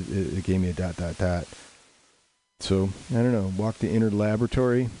because it gave me a ... So, I don't know, Walk the Inner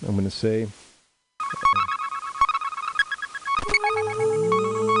Laboratory, I'm going to say.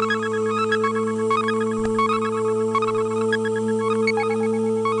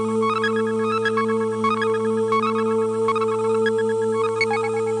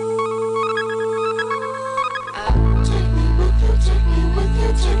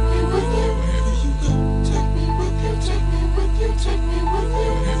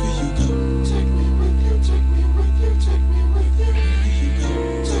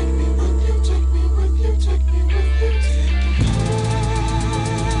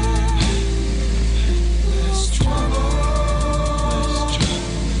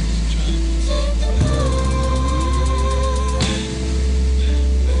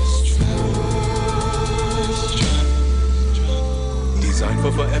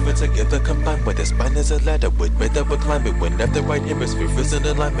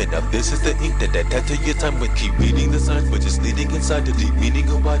 This is the ink that tattoo your time with. Keep reading the signs, but just leading inside the deep meaning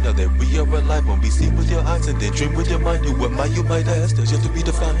of why. Now that we are alive, when we see with your eyes and then dream with your mind. You might ask, there's yet to be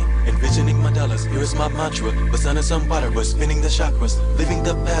defined. Envisioning mandalas, here is my mantra. The sun and some water, we're spinning the chakras. Living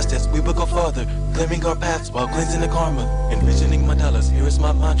the past as we will go farther. Claiming our paths while cleansing the karma. Envisioning mandalas, here is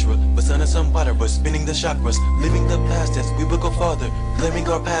my mantra. The sun and some water, we're spinning the chakras. Living the past as we will go farther. Claiming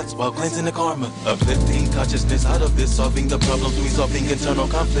our paths while cleansing the karma. Uplifting consciousness out of this, solving the problems, resolving internal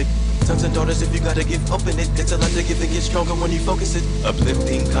conflict. Sons and daughters, if you gotta give, open it. It's a lot to give and get stronger when you focus it.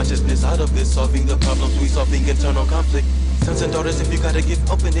 Uplifting consciousness out of this, solving the problems, resolving internal conflict. Sons and daughters, if you gotta give,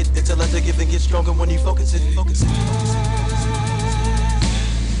 open it. It's a lot to give and get stronger when you focus it. Focus it.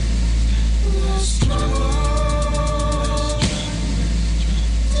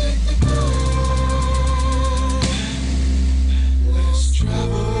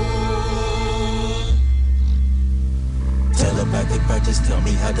 Practice, tell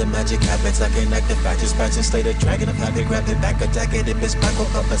me how the magic happens. I can act the factors, patches, slay the dragon. If not, they grab it back, attack it. If it's back,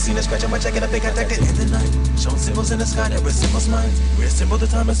 woke up, I seen a scratch on my jacket. I think I attacked it in the night. Showing symbols in the sky that resembles minds. Reassemble the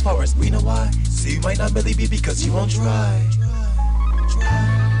time as far as we know why. See, you might not believe me because you won't try.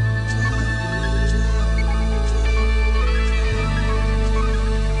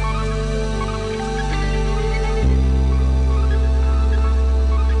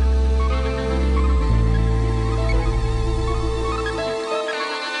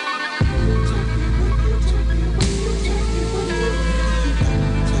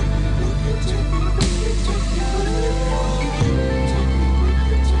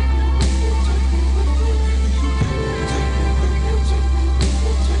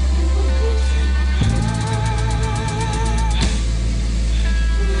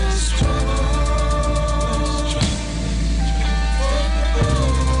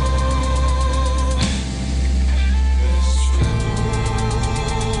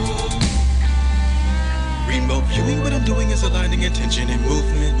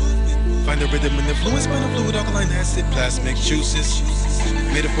 Juices,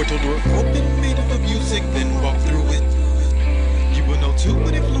 made a portal door open, made up of music, then walk through it. You will know too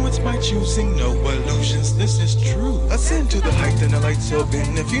what influence by choosing, no illusions, this is true. Ascend to the height and the lights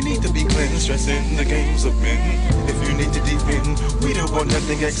open. If you need to be cleansed, stressing the games of men. If you need to deepen, we don't want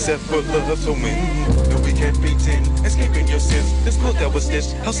nothing except for love to win. No, we can't pretend, escaping your sins. This quote that was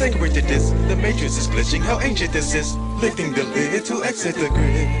stitched, how sacred it is. The matrix is glitching, how ancient this is. Lifting the lid to exit the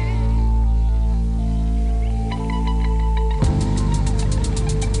grid.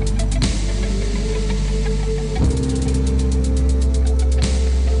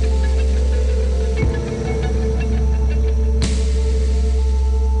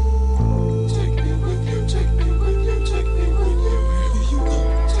 Take me with you.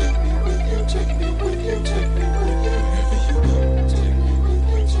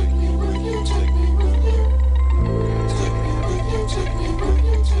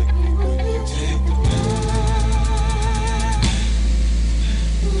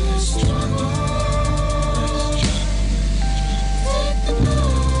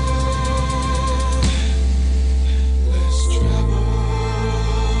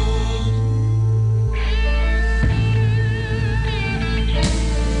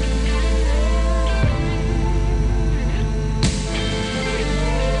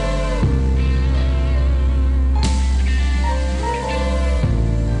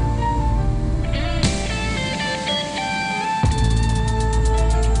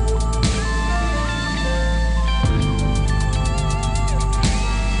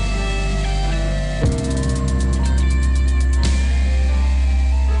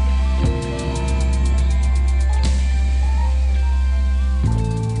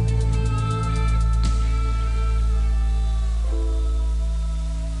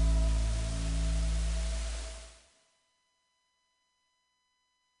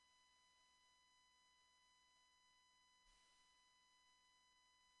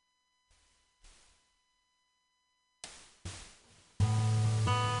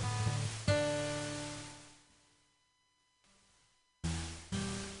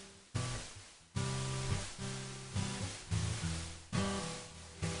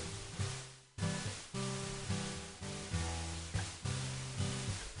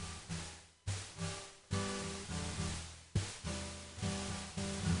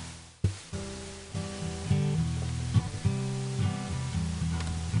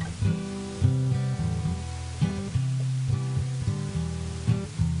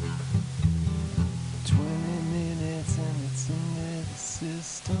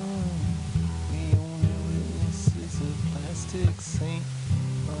 system. The only witness is a plastic saint.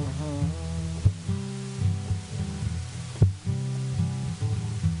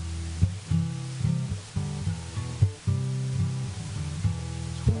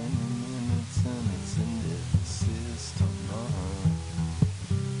 20 minutes and it's into the system.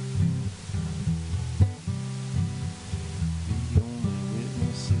 The only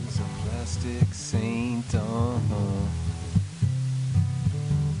witness is a plastic saint.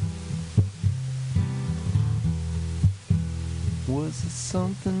 Was it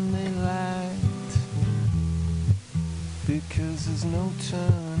something they liked? Because there's no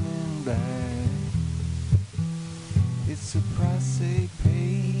turning back. It's a price they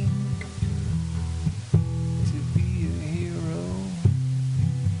pay to be a hero.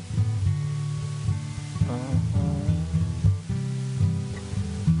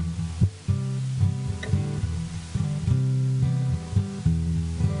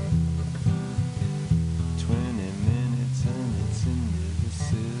 20 minutes and it's into the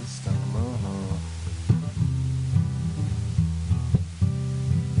system.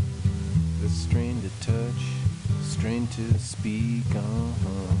 The strain to touch, strain to speak.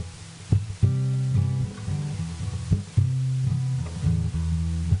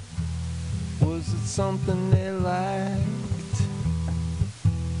 Was it something they liked?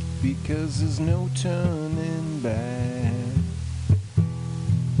 Because there's no turning back.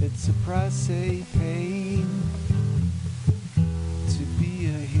 It's a price they paid to be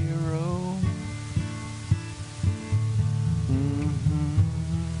a hero.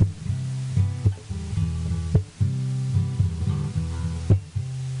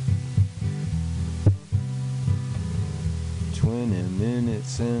 20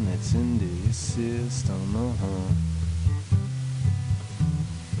 minutes and it's into your system.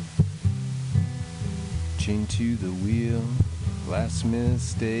 Chain to the wheel, last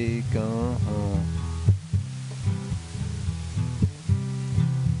mistake.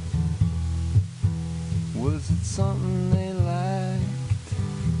 Was it something they liked?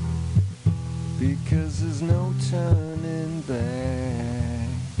 Because there's no turning back.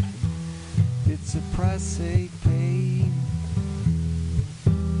 It's a price they pay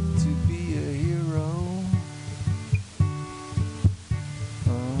to be a hero.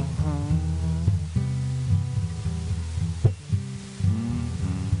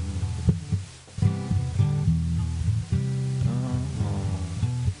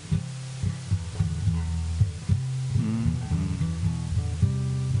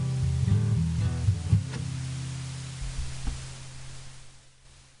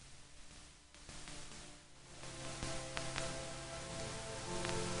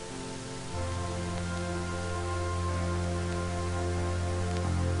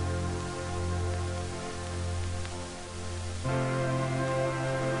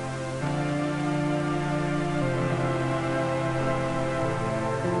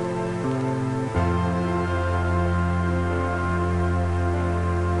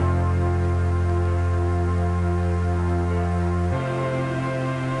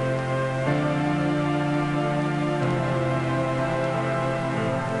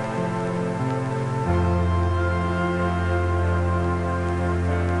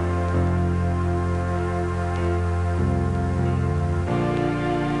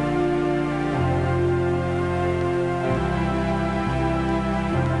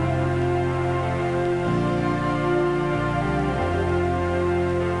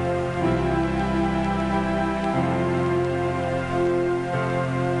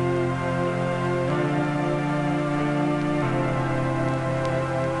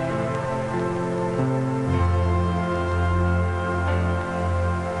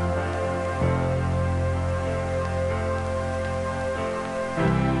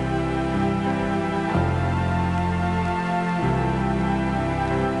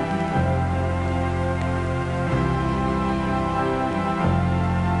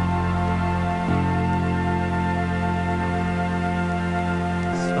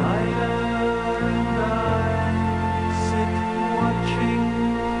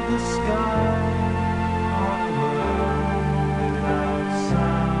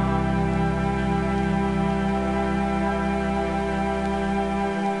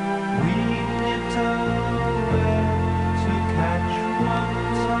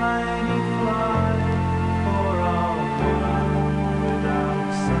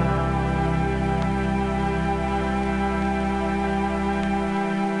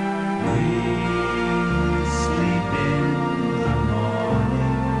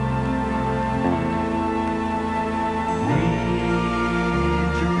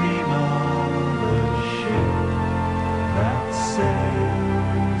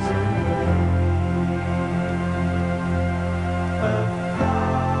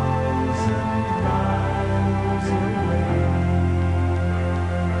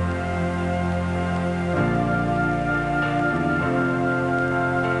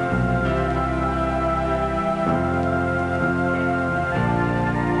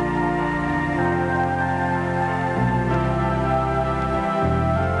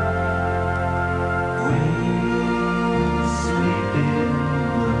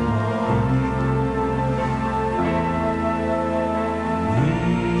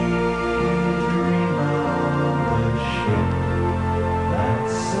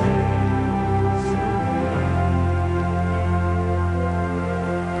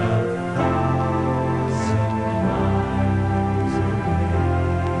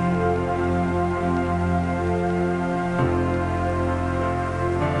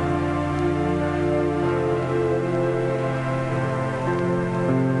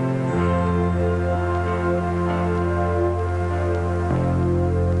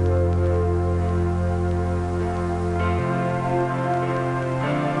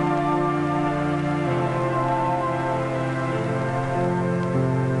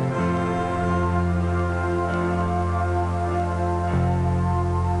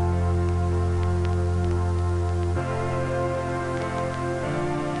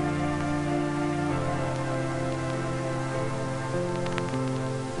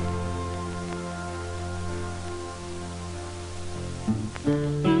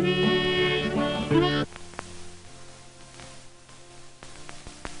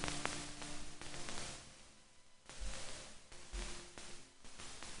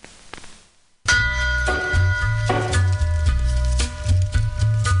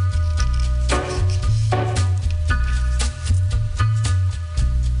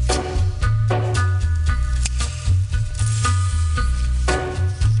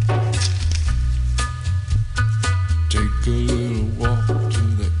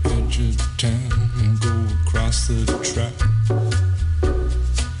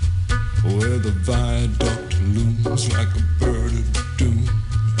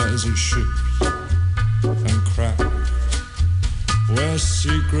 desert ships and craft, where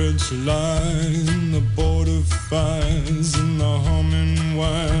secrets lie in the border fires and the humming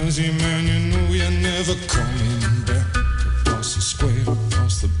wires. Yeah, man, you know you're never coming back. Past the square,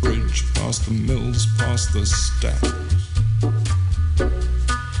 past the bridge, past the mills, past the stacks.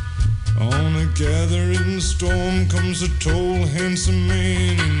 On a gathering storm comes a tall, handsome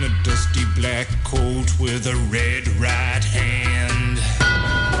man in a dusty black coat with a red right hand.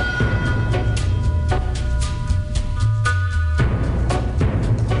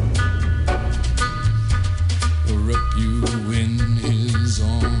 He'll wrap you in his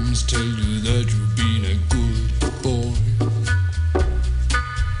arms, tell you that you've been a good boy.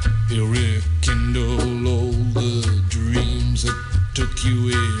 He'll rekindle all the dreams that took you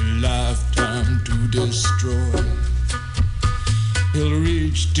a lifetime to destroy. He'll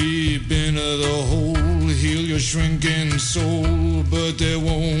reach deep into the hole, heal your shrinking soul, but there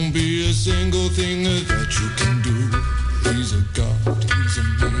won't be a single thing that you can do. He's a god, he's a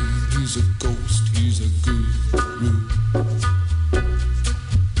man, he's a ghost, he's a guru.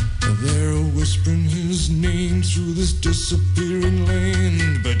 They're whispering his name through this disappearing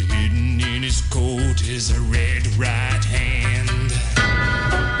land, but hidden in his coat is a red right hand.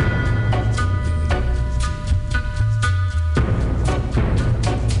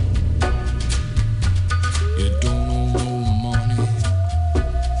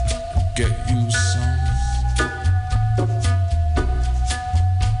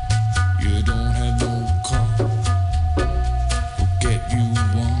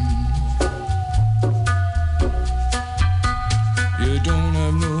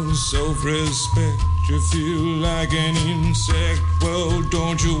 Self-respect, you feel like an insect. Well,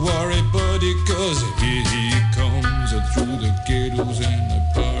 don't you worry, buddy, cause here he comes through the ghettos and the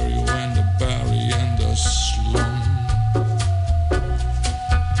barrio and the barry and the slum.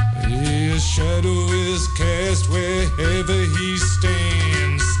 His shadow is cast wherever he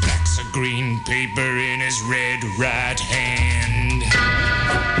stands, stacks of green paper in his red right hand.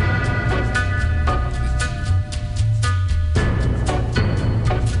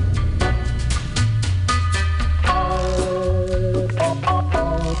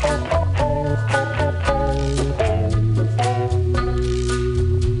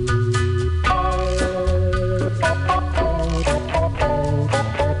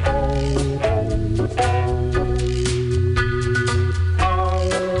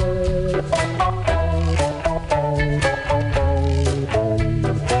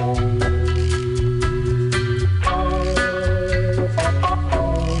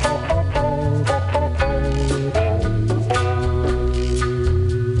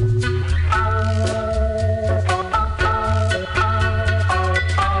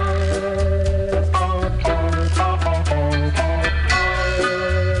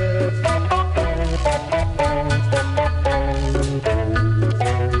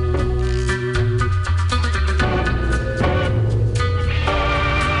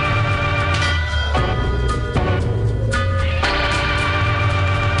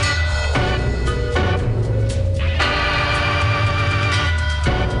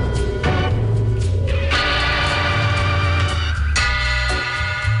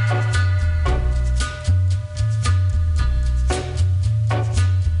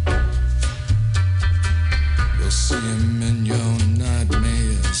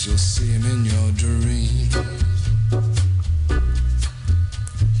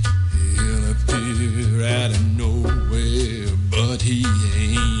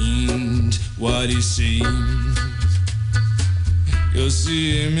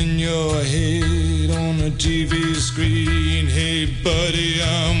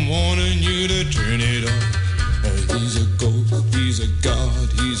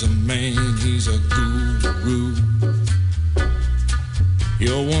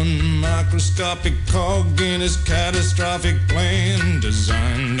 Catastrophic plan,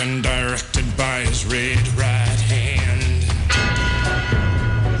 designed and directed by his red right hand.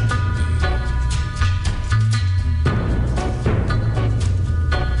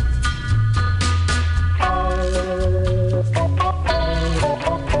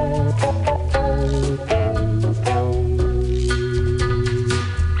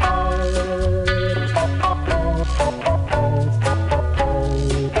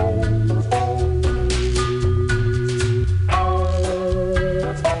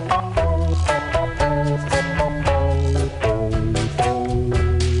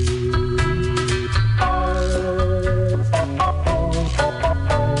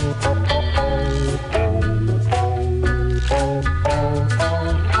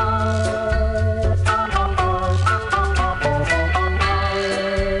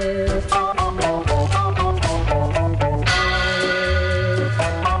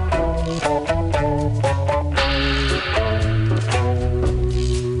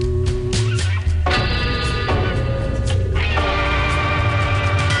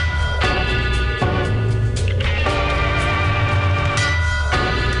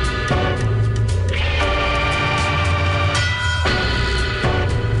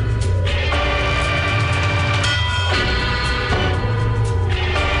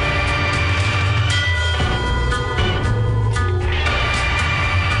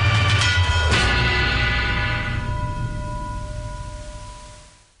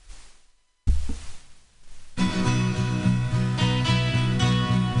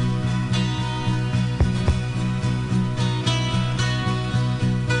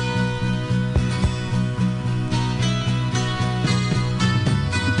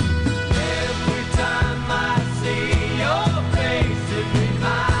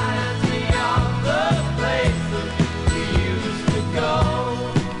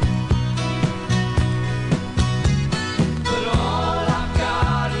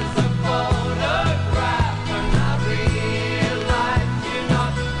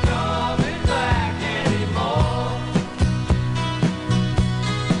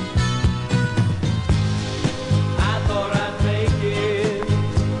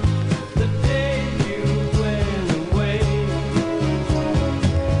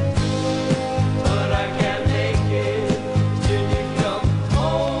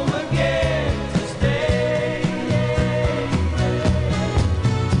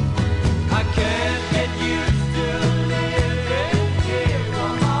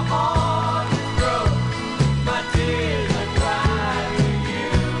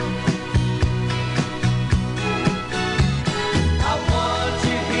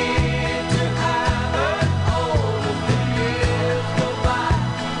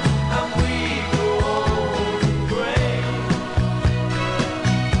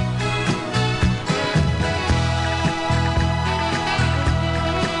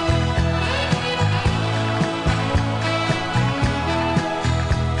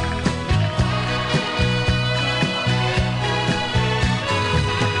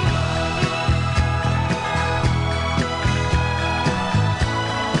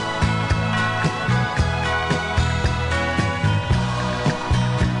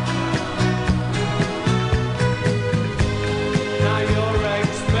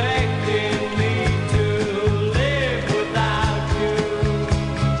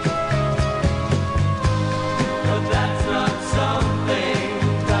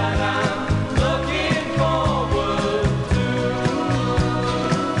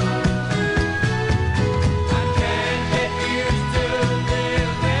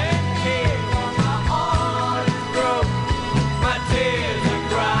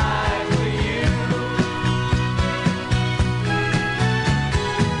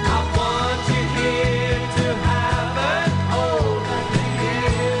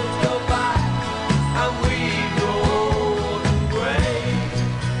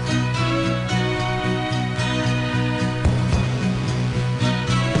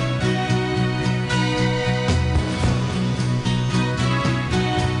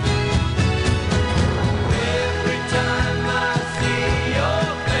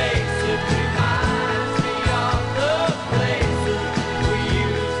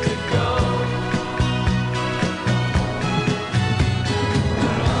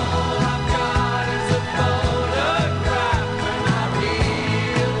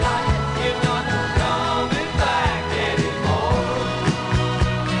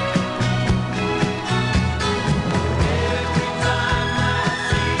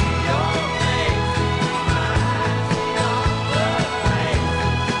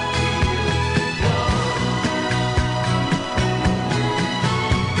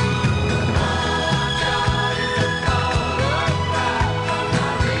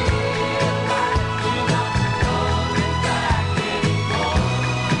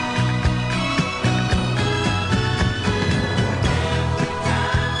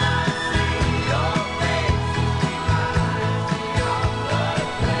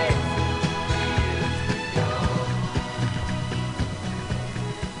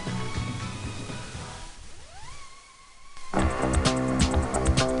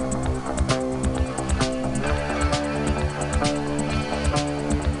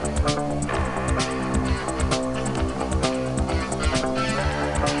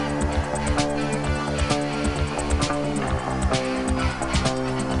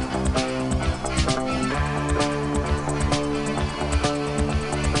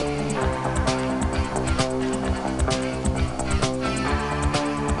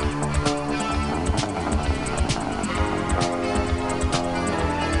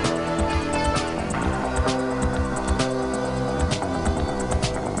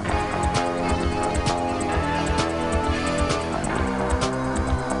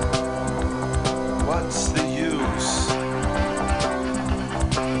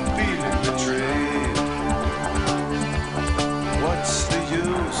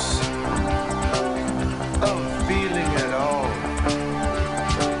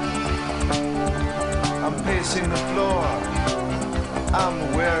 pacing the floor,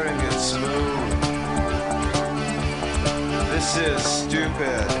 I'm wearing it smooth. This is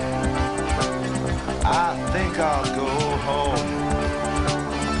stupid. I think I'll go home.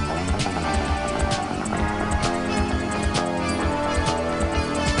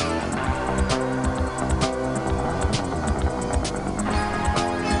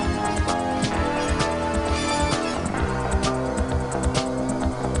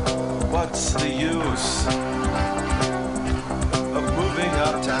 What's the use of moving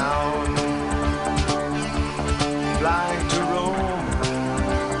uptown, flying to Rome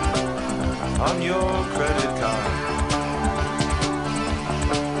on your credit card?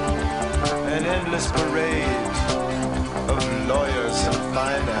 An endless parade of lawyers and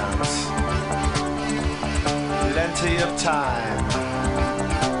finance, plenty of time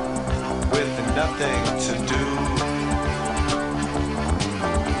with nothing to do.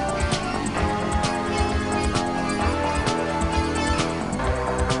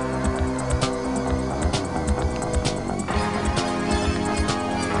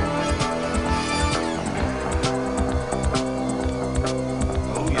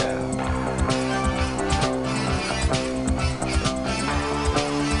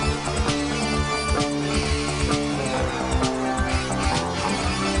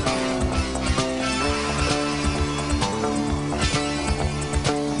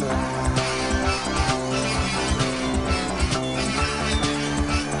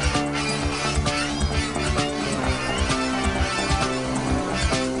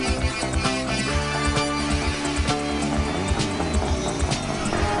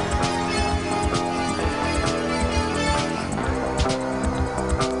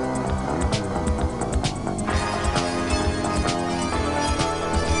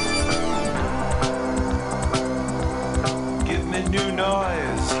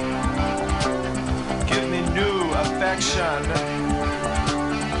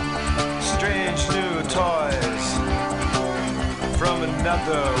 Strange new toys from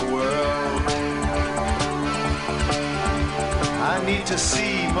another world. I need to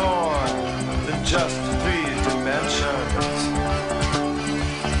see more than just 3 dimensions.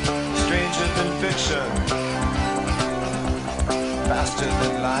 Stranger than fiction, faster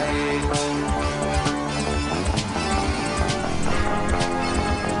than light.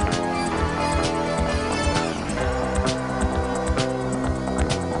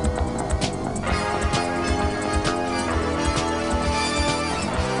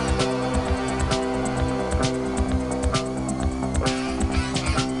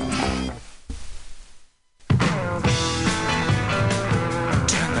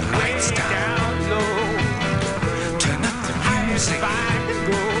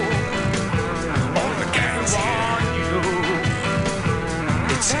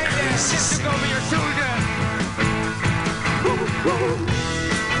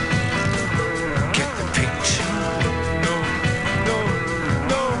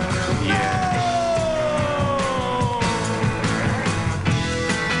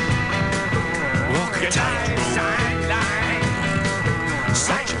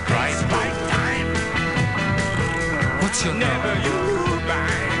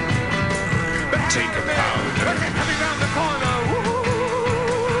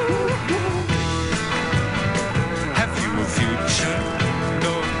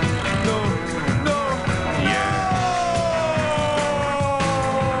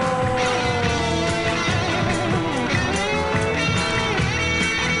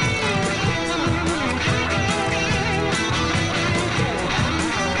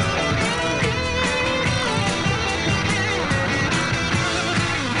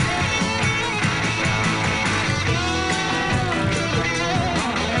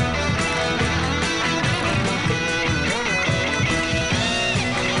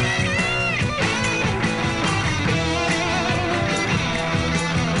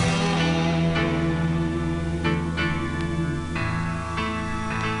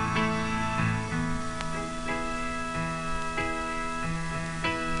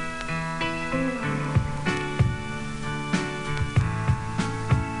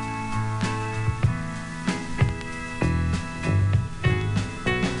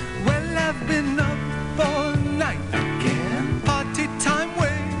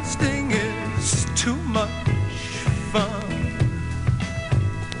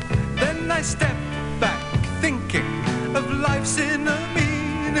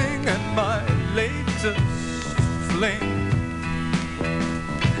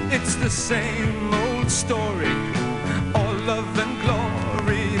 It's the same old story, all love and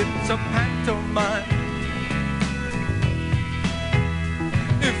glory, it's a pantomime.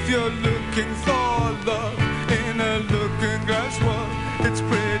 If you're looking for love, in a looking glass world, it's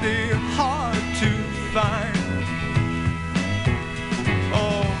pretty hard to find.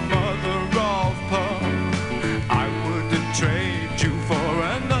 Oh, mother of pearl, I wouldn't trade you for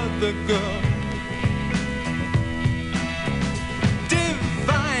another girl.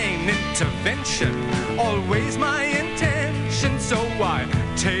 Divine intervention, always my intention, so I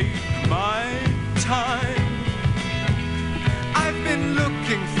take my time. I've been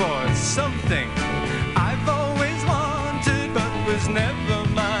looking for something I've always wanted but was never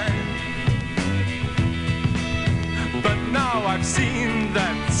mine. But now I've seen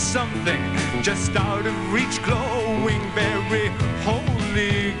that something just out of reach, glowing very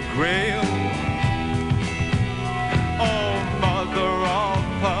holy grail. Oh, mother of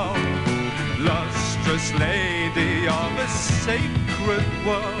pearl, lustrous lady of a sacred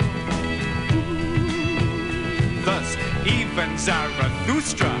world. Thus, even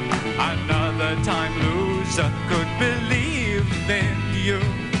Zarathustra, another time loser, could believe in you.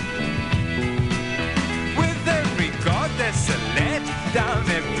 With every goddess a let down,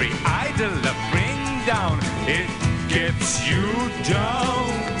 every idol a bring down, it gets you down.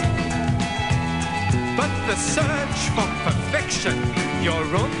 But the search for perfection, your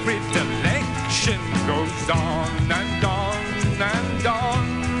own predilection, goes on and on and on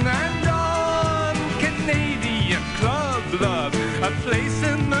and on. Canadian club love, a place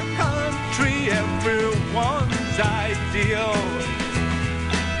in the country, everyone's ideal.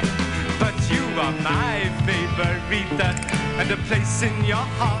 But you are my favorita, and a place in your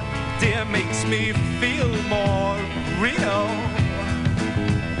heart, dear, makes me feel more real.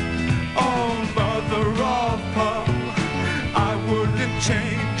 Oh, mother of pearl, I wouldn't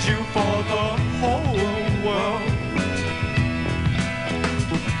change you for the whole world.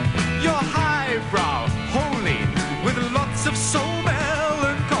 You're highbrow, holy, with lots of soul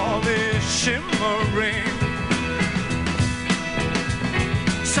melancholy shimmering.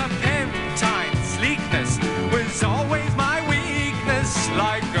 Serpentine sleekness was always my weakness,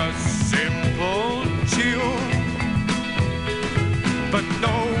 like a simple tune. But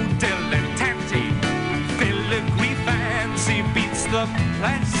no dilettante, filigree fancy beats the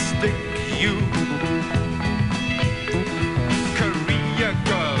plastic you. Korea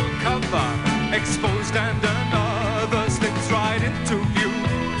girl cover, exposed and another slips right into view.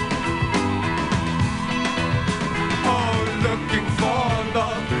 Oh, looking for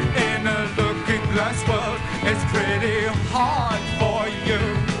love in a looking glass world, it's pretty hard for you.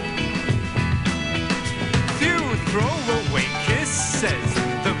 Few throwaway kisses,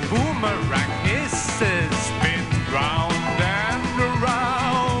 the boomerang misses, spin round and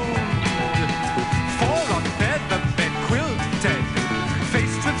around. Fall on feather bed quilted,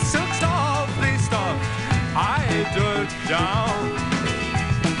 faced with silk softly stuffed, eider down.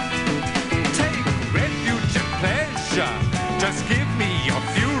 Take refuge in pleasure, just give me your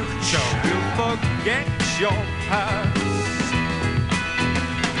future, we'll forget your past.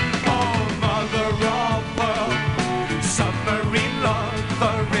 Oh, mother of pearl, submarine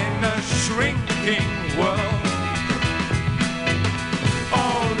lover in a shrinking world.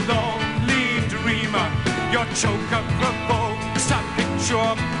 Oh, lonely dreamer, your choker provokes a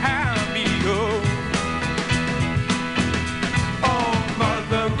picture cameo. Oh,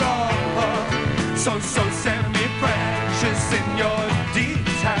 mother of pearl, so semi-precious in your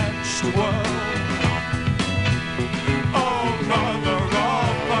detached world. Oh, mother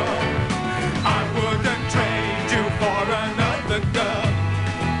of pearl, I wouldn't trade you for another girl.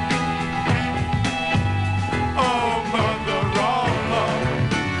 Oh, mother of pearl,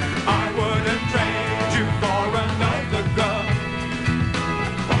 I wouldn't trade you for another girl.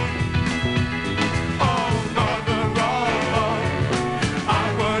 Oh, mother of pearl, I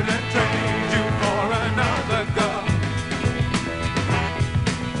wouldn't trade you for another girl.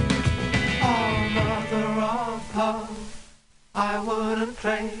 Oh, mother of pearl, I wouldn't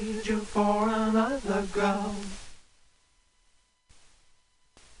trade you for another girl.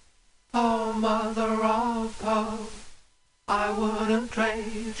 Oh, mother of pearl, I wouldn't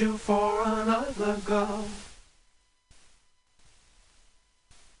trade you for another girl.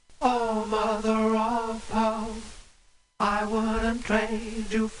 Oh, mother of pearl, I wouldn't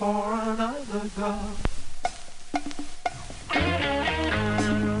trade you for another girl.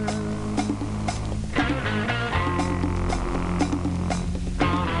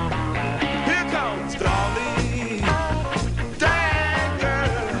 Here comes Dolly, dagger.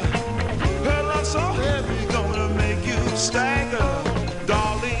 Her love so heavy, gonna make you stagger.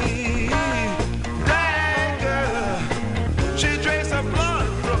 Dolly, dagger. She drinks her blood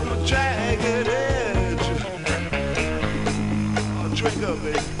from a jagged edge. Oh, drink up,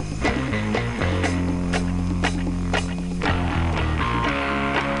 baby.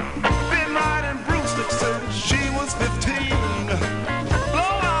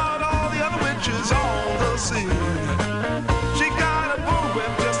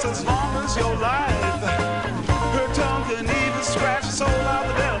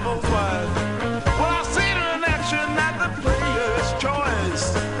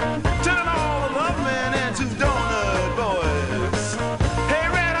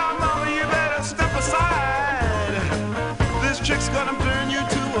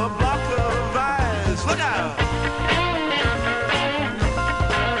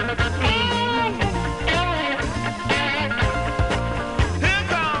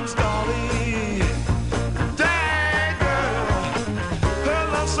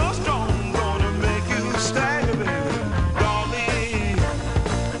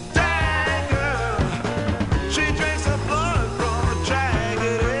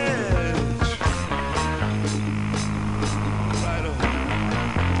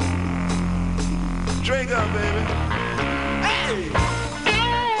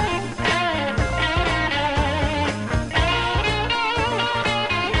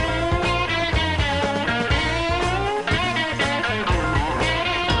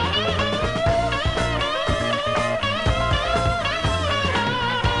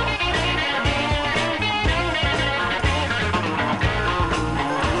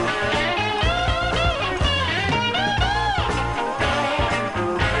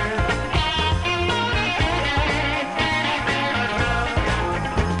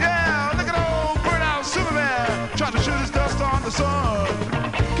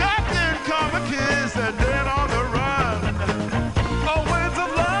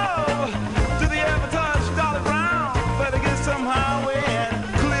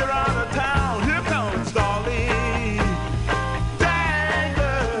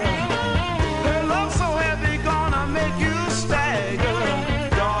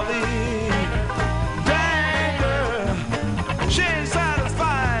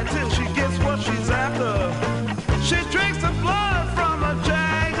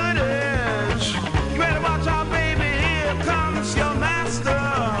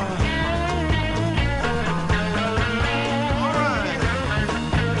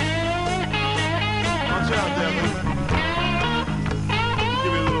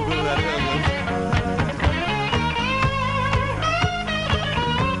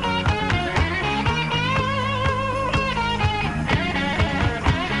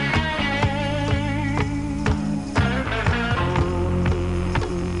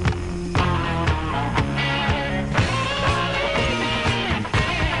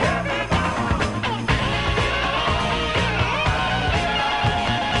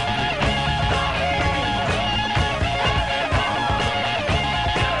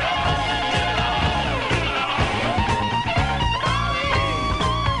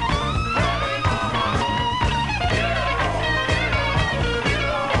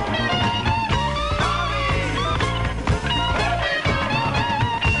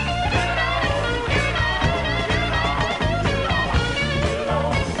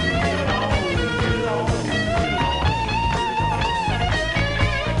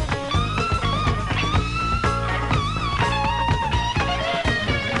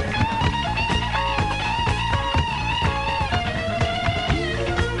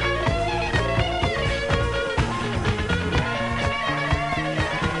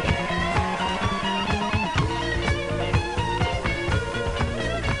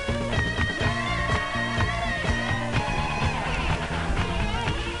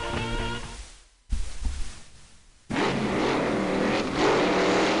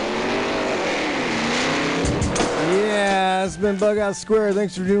 in Bug Out Square.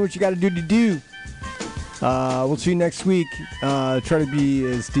 Thanks for doing what you got to do. We'll see you next week. Try to be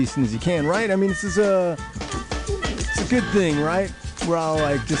as decent as you can, right? I mean, this is it's a good thing, right? We're all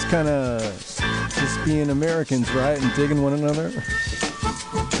like just kind of just being Americans, right? And digging one another.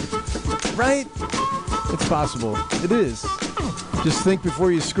 Right? It's possible. It is. Just think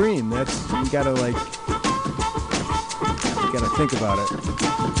before you scream. You gotta think about it.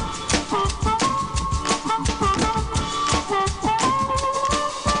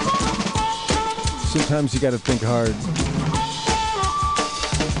 Sometimes you gotta think hard.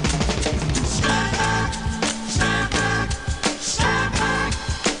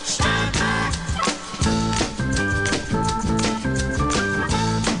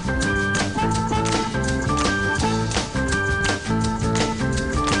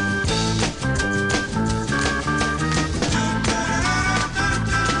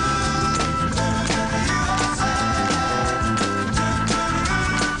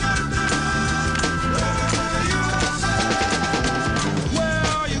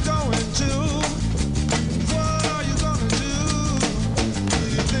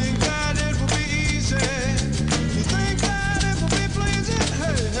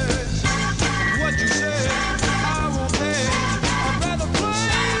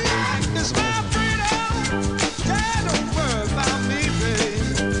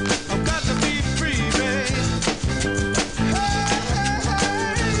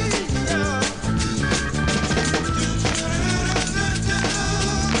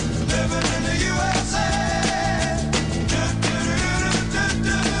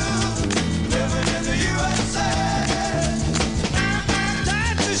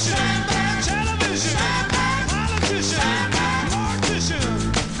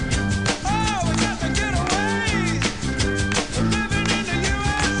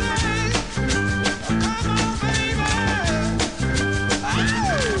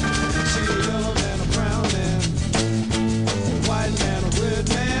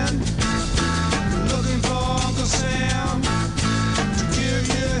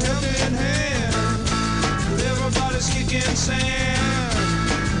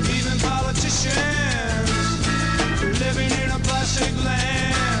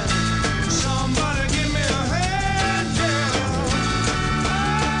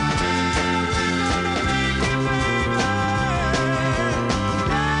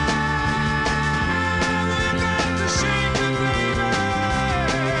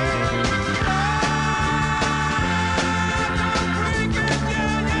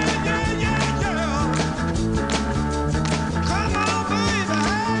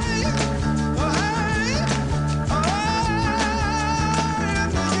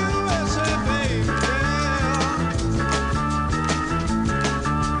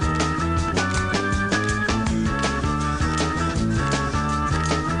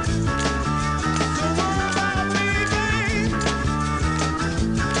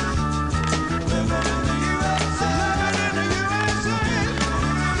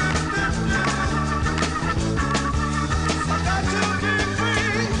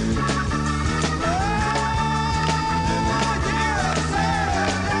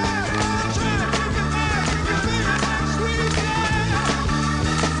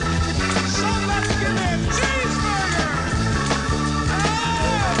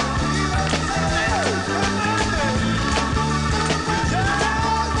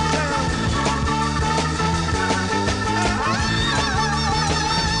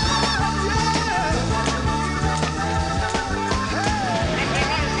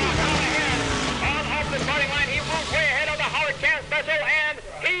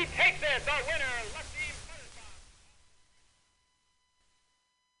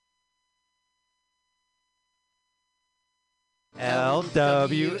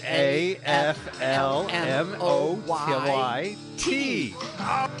 LWAFLMOYT.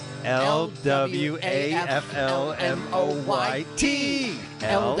 LWAFLMOYT.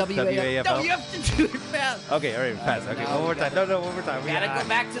 LWAFL. You have to do it fast. Okay, all right, fast. Okay, one more time. No, one more time. We gotta go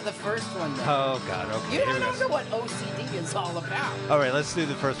back to the first one. Then. Oh God. Okay. You don't know what OCD is all about. All right, let's do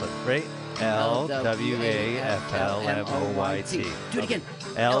the first one. Right? LWAFLMOYT. Do it again.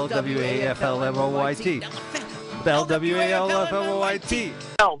 LWAFLMOYT. LWAFLMOYT. LWAFLMOYT. LWAFLMOYT.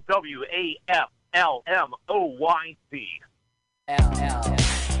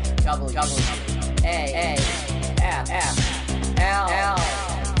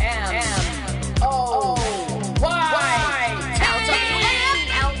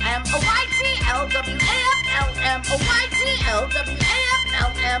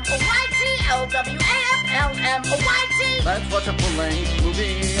 LWAFLMOYT. Let's watch a full-length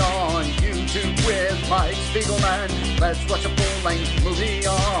movie on YouTube with Mike Spiegelman. Let's watch a full-length movie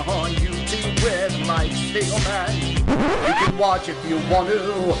on YouTube with Mike Spiegelman. You can watch if you want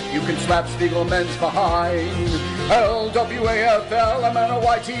to. You can slap Spiegelman's behind. LWAFLMOYT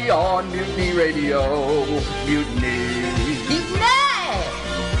on Mutiny Radio. Mutiny. Mutiny!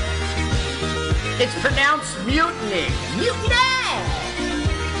 It's pronounced mutiny. Mutiny!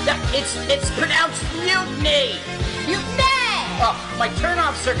 No, it's pronounced mutiny. Mutiny! Oh, my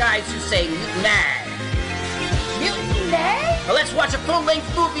turnoffs are guys who say mutiny. Mutiny? Well, let's watch a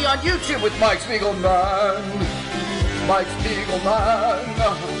full-length movie on YouTube with Mike Spiegelman. Mike Spiegelman.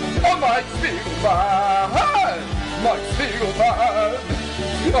 Oh, Mike Spiegelman. Mike Spiegelman.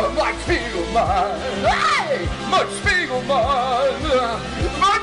 Oh, Mike Spiegelman. Hey! Mike Spiegelman.